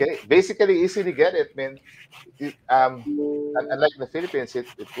basically easily get it. I mean, unlike the Philippines, it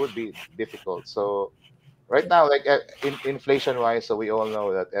would be difficult. So right now, like inflation wise, so we all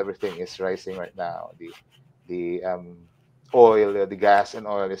know that everything is rising right now. The oil, the gas and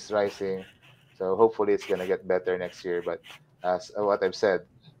oil is rising. So hopefully it's gonna get better next year. But as what I've said,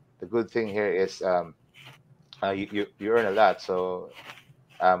 the good thing here is you earn a lot. So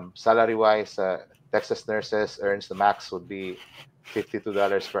salary wise, Texas nurses earns the max would be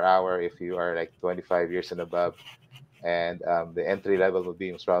 $52 per hour if you are like 25 years and above, and the entry level would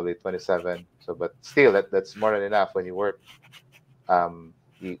be probably 27. So, but still, that's more than enough when you work.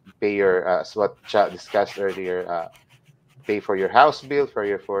 You pay your as what Cha discussed earlier. Pay for your house bill, for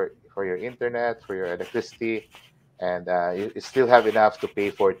your internet, for your electricity, and you still have enough to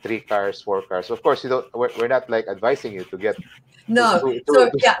pay for 3 cars, 4 cars. Of course, you don't. We're not like advising you to get No. So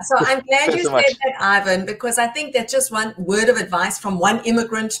yeah, so to I'm glad spend you so said much. that, Ivan, because I think that's just one word of advice from one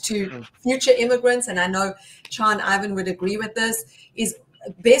immigrant to Mm, future immigrants, and I know Chan Ivan would agree with this, is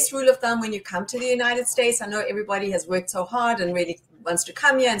best rule of thumb when you come to the United States. I know everybody has worked so hard and really wants to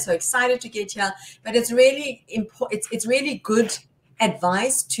come here and so excited to get here, but it's really important. It's really good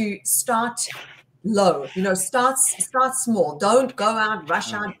advice to start low. Start small. Don't go out,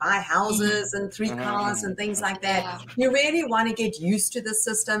 rush mm, out, buy Mhm. houses and three mhm, cars mhm, and things like that. Yeah. You really want to get used to the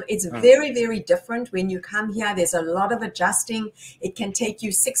system. It's mm. very, very different when you come here. There's a lot of adjusting. It can take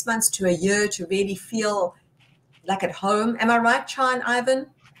you 6 months to a year to really feel like at home. Am I right, Chan Ivan?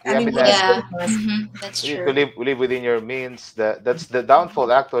 I Yeah, I mean, mean, what is your Yeah. advice? That's you need to true. live within your means. That's the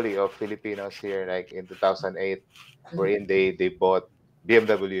downfall actually of Filipinos here. Like in 2008, Mhm, wherein they bought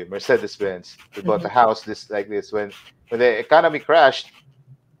BMW, Mercedes Benz. They bought a mhm. house this like this when the economy crashed,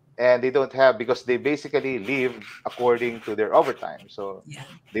 and they don't have, because they basically live according to their overtime. So Yeah,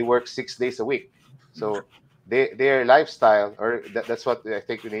 they work 6 days a week. yeah, So their lifestyle, or that's what I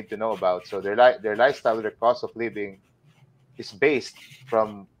think we need to know about. So their lifestyle, their cost of living is based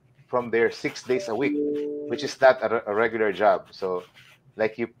from their 6 days a week, which is not a regular job. So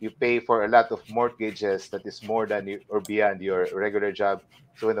like you pay for a lot of mortgages that is more than you or beyond your regular job.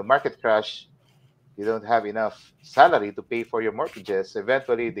 So when the market crash, you don't have enough salary to pay for your mortgages.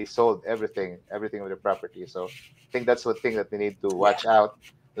 Eventually, they sold everything of their property. So I think that's one thing that we need to yeah. watch out.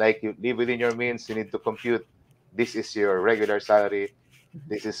 Like you live within your means, you need to compute. This is your regular salary.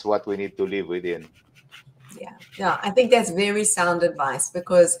 This is what we need to live within. Yeah, yeah, I think that's very sound advice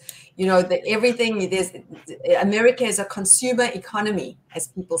because that everything there's America is a consumer economy, as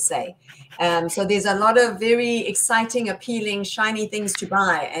people say. So there's a lot of very exciting, appealing, shiny things to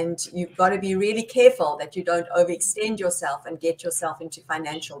buy, and you've got to be really careful that you don't overextend yourself and get yourself into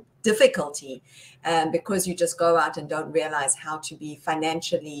financial difficulty, because you just go out and don't realize how to be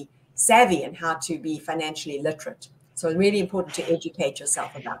financially savvy and how to be financially literate. So it's really important to educate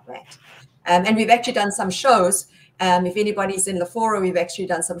yourself about that. And we've actually done some shows. If anybody's in the forum, we've actually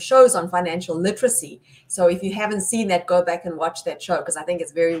done some shows on financial literacy. So if you haven't seen that, go back and watch that show because I think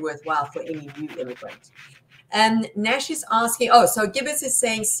it's very worthwhile for any new immigrant. Nash is asking, oh, so Gibbons is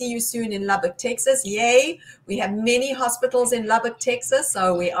saying, see you soon in Lubbock, Texas. Yay. We have many hospitals in Lubbock, Texas.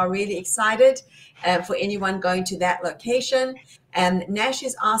 So we are really excited for anyone going to that location. And Nash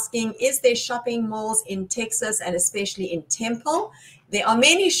is asking, is there shopping malls in Texas and especially in Temple? There are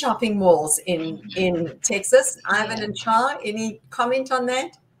many shopping malls in Texas. Ivan Yeah. and Char, any comment on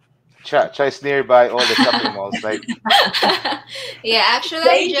that? Tries nearby all the shopping malls. Like Yeah, actually,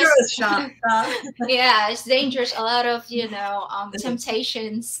 I'm just Dangerous, Char. yeah, it's dangerous. A lot of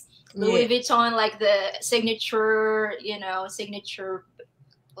temptations. Yeah. Louis Vuitton, like the signature, signature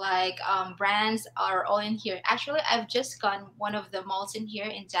like brands are all in here. Actually, I've just gone one of the malls in here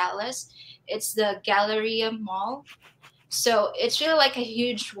in Dallas. It's the Galleria Mall. So it's really like a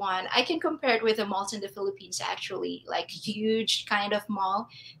huge one. I can compare it with the malls in the Philippines actually, like huge kind of mall.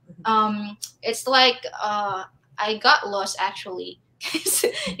 It's like I got lost actually.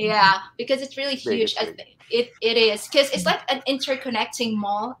 Yeah, because it's really it's big, huge. it's big. It is because it's like an interconnecting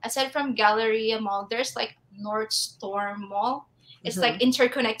mall. Aside from Galleria Mall, there's like North Storm Mall. It's like Mhm.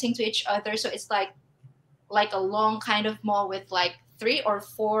 interconnecting to each other. So it's like a long kind of mall with like 3 or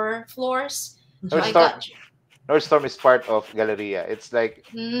 4 floors. So I Nordstrom, got Nordstrom is part of Galleria. It's like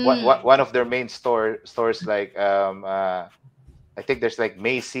what mm, one of their main stores like I think there's like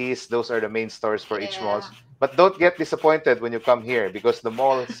Macy's. Those are the main stores for each yeah. malls. But don't get disappointed when you come here because the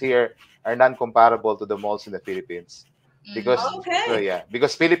malls here are non-comparable to the malls in the Philippines. Because Mm, Okay. yeah,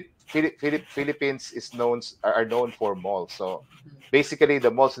 because Philippines is are known for malls. So basically, the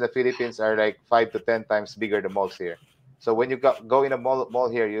malls in the Philippines are like 5 to 10 times bigger than malls here. So when you go in a mall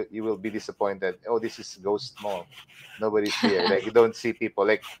here, you will be disappointed. Oh, this is ghost mall. Nobody's here. Like you don't see people.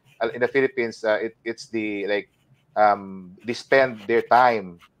 Like in the Philippines, it's the like they spend their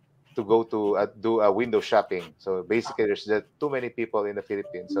time to go to do a window shopping. So basically, there's just too many people in the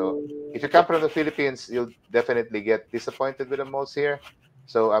Philippines. So if you come from the Philippines, you'll definitely get disappointed with the malls here.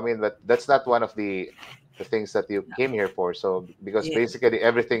 So I mean, but that's not one of the things that you came here for. So because Yeah. basically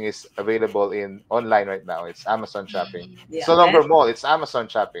everything is available in online right now. It's Amazon shopping. mm, It's Yeah. no longer mall. It's Amazon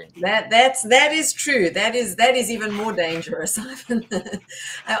shopping. That is true. That is even more dangerous.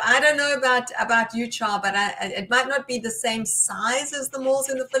 I don't know about you, Char, but it might not be the same size as the malls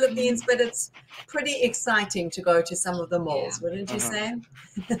in the Philippines, mhm, but it's pretty exciting to go to some of the yeah. malls, wouldn't you Hmm. say?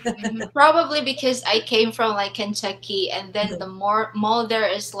 Probably because I came from like Kentucky, and then the more mall there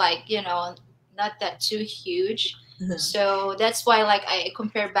is like not that too huge. So that's why like I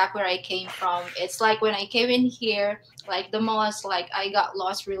compare back where I came from. It's like when I came in here, like the most like I got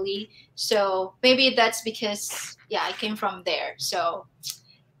lost really. So maybe that's because yeah, I came from there. So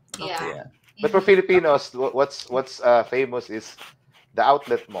yeah. Okay. Yeah. But for Mhm. Filipinos, what's famous is the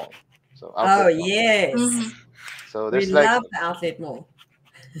outlet mall. So Oh, outlet mall. Mhm. yes. So We there's like love the outlet mall.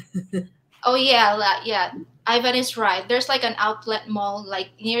 Oh yeah, yeah. Ivan is right. There's like an outlet mall like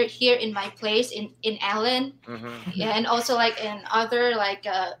near here in my place in Allen, mhm. yeah, and also like in other like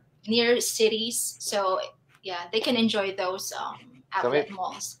near cities. So yeah, they can enjoy those So outlet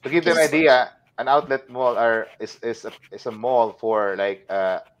malls to give them an because idea, an outlet mall is a mall for like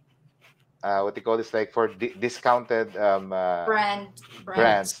what they call this, like for discounted brands.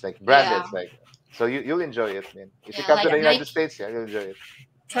 brands, like branded, Yeah, like, so you'll enjoy it, man. If you yeah, come to like the United Nike. States, yeah, you'll enjoy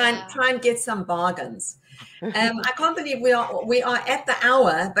Yeah. Try and get some bargains. I can't believe we are at the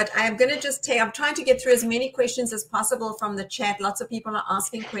hour, but I'm going to just take. I'm trying to get through as many questions as possible from the chat. Lots of people are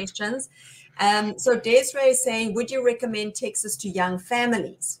asking questions. So Desiree is saying, would you recommend Texas to young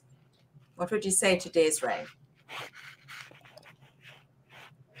families? What would you say to Desiree?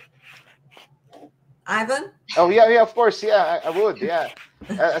 Ivan? Oh yeah, yeah, of course, yeah, I would, yeah.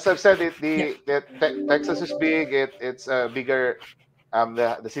 As I've said, Yeah. Texas is big. It's bigger.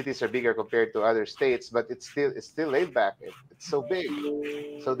 The cities are bigger compared to other states, but it's still laid back. It's so big,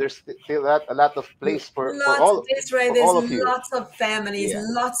 so there's still a lot of place Lots, Desiree, for there's all of you. lots of families, Yeah,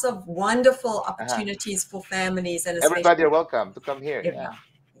 lots of wonderful uh-huh. opportunities for families, and Everybody especially are welcome to come here. Yeah. everyone.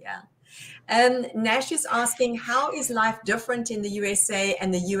 Yeah. Nash is asking, how is life different in the USA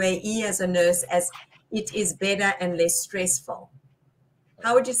and the UAE as a nurse, as it is better and less stressful?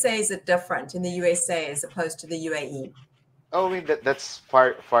 How would you say is it different in the USA as opposed to the UAE? Oh, I mean that's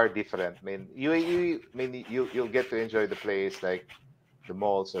far different. I mean, UAE. I mean, you'll get to enjoy the place. Like the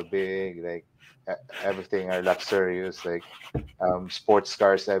malls are big. Like everything are luxurious. Like sports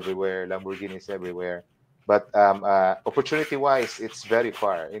cars everywhere, Lamborghinis everywhere. But opportunity wise, it's very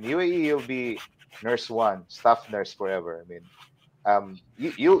far. In UAE, you'll be nurse one, staff nurse forever. I mean,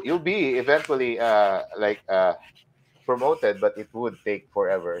 you'll be eventually promoted, but it would take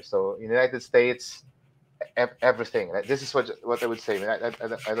forever. So in the United States, everything. Like, this is what I would say. I mean,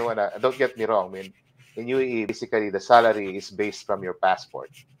 I don't wanna. Don't get me wrong. I mean, in UAE, basically the salary is based from your passport.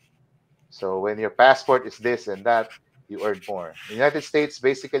 So when your passport is this and that, you earn more. In the United States,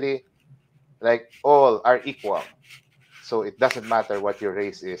 basically, like all are equal. So it doesn't matter what your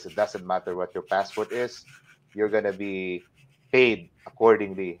race is. It doesn't matter what your passport is. You're gonna be paid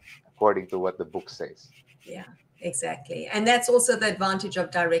accordingly, according to what the book says. Yeah, exactly. And that's also the advantage of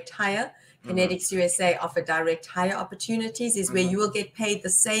direct hire. Hmm. Connetics USA offer direct hire opportunities, is where Hmm. you will get paid the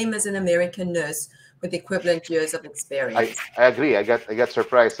same as an American nurse with equivalent years of experience. I agree. I got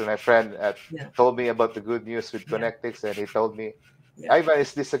surprised when my friend Yeah, told me about the good news with yeah, Connectics, and he told me, yeah. "Ivan,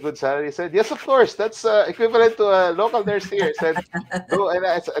 is this a good salary?" He said, "Yes, of course. That's equivalent to a local nurse here." I said, "Go," and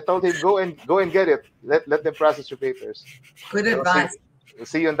I told him, go and get it. Let them process your papers. Good And advice. we'll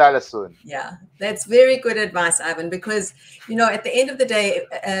see you in Dallas soon." Yeah, that's very good advice, Ivan, because, at the end of the day,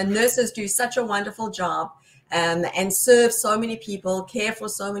 nurses do such a wonderful job, and serve so many people, care for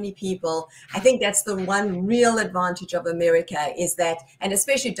so many people. I think that's the one real advantage of America, is that, and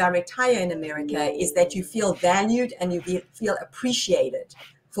especially direct hire in America, is that you feel valued and you feel appreciated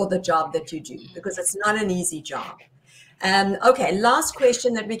for the job that you do, because it's not an easy job. Okay, last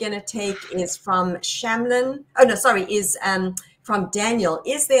question that we're going to take is from Shamlin. Oh, no, sorry, is from Daniel.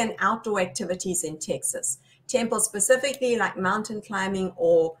 Is there an outdoor activities in Texas? Temple specifically, like mountain climbing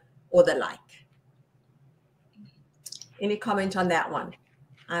or the like? Any comment on that one,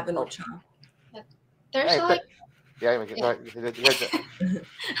 Ivan or Oh, Charles? There's hey, like yeah. Go yeah. ahead.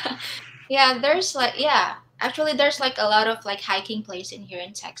 Yeah, there's like yeah. Actually, there's like a lot of like hiking place in here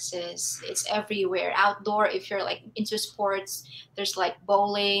in Texas. It's everywhere. Outdoor, if you're like into sports, there's like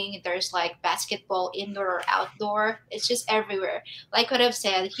bowling, there's like basketball, indoor or outdoor. It's just everywhere. Like what I've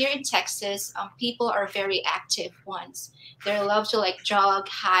said, here in Texas, people are very active ones. They love to like jog,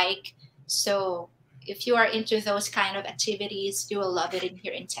 hike. So if you are into those kind of activities, you will love it in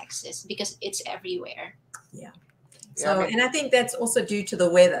here in Texas because it's everywhere. Yeah. Yeah, I So, mean, and I think that's also due to the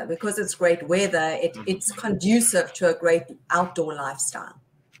weather, because it's great weather. It's mhm. conducive to a great outdoor lifestyle.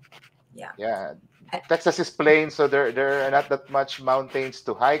 Yeah. Yeah. Uh, Texas is plain, so there are not that much mountains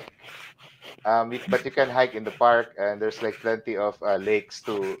to hike. But you can hike in the park, and there's like plenty of lakes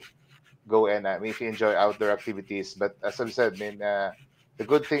to go and if you enjoy outdoor activities. But as I said, I mean, the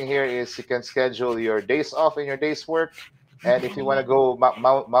good thing here is you can schedule your days off and your days work. And if you want to go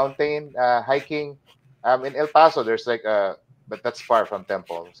mountain hiking, in El Paso, there's like but that's far from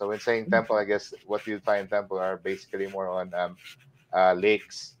Temple. So when saying Temple, I guess what you'd find in Temple are basically more on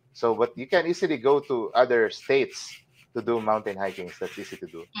lakes. So, but you can easily go to other states to do mountain hiking. So that's easy to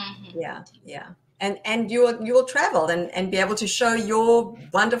do. Yeah, yeah. And you will travel and be able to show your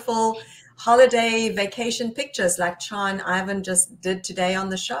wonderful holiday vacation pictures like Chan Ivan just did today on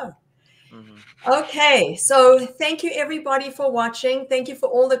the show. Hmm. Okay, so thank you everybody for watching. Thank you for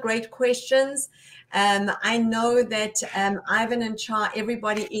all the great questions. I know that Ivan and Cha,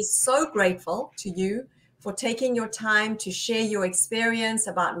 everybody is so grateful to you for taking your time to share your experience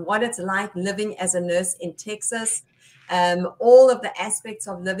about what it's like living as a nurse in Texas. All of the aspects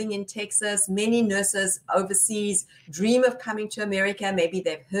of living in Texas. Many nurses overseas dream of coming to America. Maybe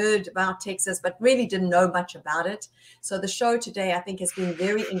they've heard about Texas, but really didn't know much about it. So the show today, I think, has been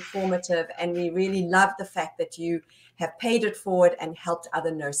very informative, and we really love the fact that you have paid it forward and helped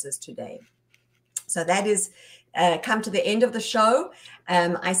other nurses today. So that is come to the end of the show.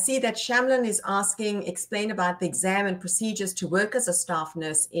 I see that Shamlin is asking, explain about the exam and procedures to work as a staff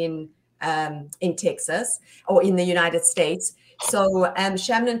nurse in Texas or in the United States. So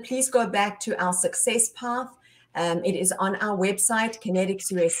Shamlin, please go back to our success path. It is on our website,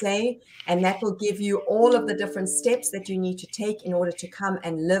 Connetics USA, and that will give you all of the different steps that you need to take in order to come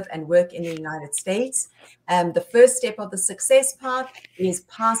and live and work in the United States. The first step of the success path is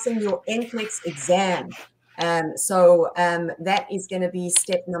passing your NCLEX exam. That is going to be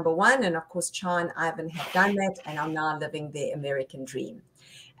step number one. And of course, Cha and Ivan have done that and are now living their American dream.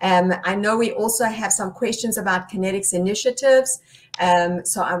 I know we also have some questions about Connetics initiatives.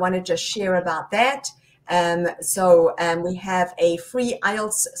 So I want to just share about that. We have a free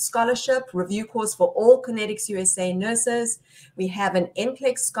IELTS scholarship review course for all Connetics USA nurses. We have an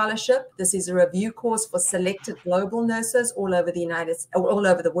NCLEX scholarship. This is a review course for selected global nurses all over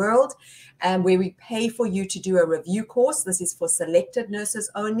the world, where we pay for you to do a review course. This is for selected nurses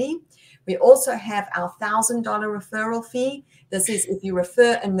only. We also have our $1,000 referral fee. This is if you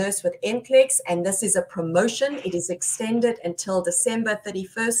refer a nurse with NCLEX, and this is a promotion. It is extended until December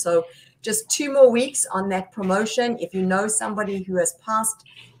 31st. So just 2 more weeks on that promotion. If you know somebody who has passed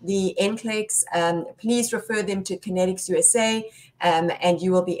the NCLEX, please refer them to Connetics USA, and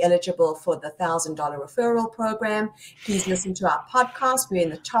you will be eligible for the $1,000 referral program. Please listen to our podcast. We're in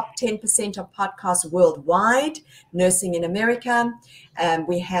the top 10% of podcasts worldwide, Nursing in America.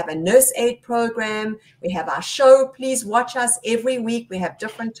 We have a nurse aid program. We have our show. Please watch us every week. We have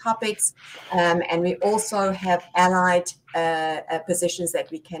different topics, and we also have allied positions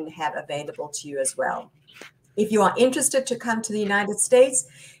that we can have available to you as well. If you are interested to come to the United States,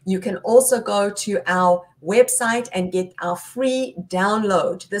 you can also go to our website and get our free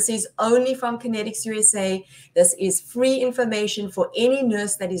download. This is only from Connetics USA. This is free information for any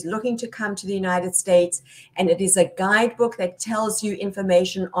nurse that is looking to come to the United States. And it is a guidebook that tells you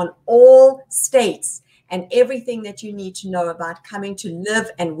information on all states and everything that you need to know about coming to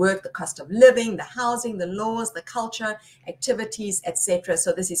live and work, the cost of living, the housing, the laws, the culture, activities, etc.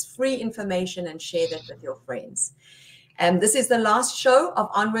 So this is free information, and share that with your friends. This is the last show of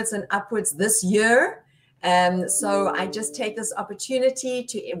Onwards and Upwards this year. So I just take this opportunity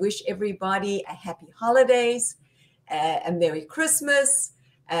to wish everybody a happy holidays, a Merry Christmas,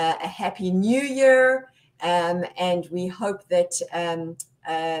 a Happy New Year, and we hope that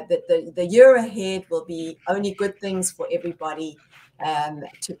that the year ahead will be only good things for everybody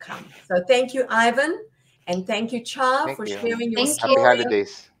to come. So thank you, Ivan, and thank you, Cha, Thank for you. sharing your Thank Happy you. story.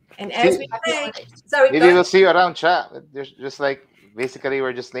 holidays. And as See, we Happy say, holidays. sorry, maybe go we'll ahead. see you around, chat. Just like basically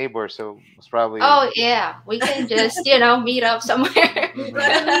we're just neighbors, so it's probably. Oh yeah, we can just meet up somewhere. We Mhm.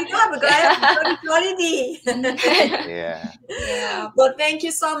 gotta meet up. We gotta go to Jollibee. Yeah. Yeah. Well, thank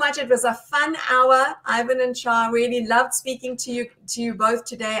you so much. It was a fun hour. Ivan and Cha, really loved speaking to you both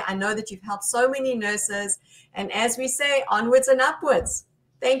today. I know that you've helped so many nurses. And as we say, onwards and upwards.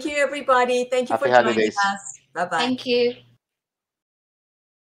 Thank you, everybody. Thank you for Happy joining holidays. us. Bye-bye. Thank you.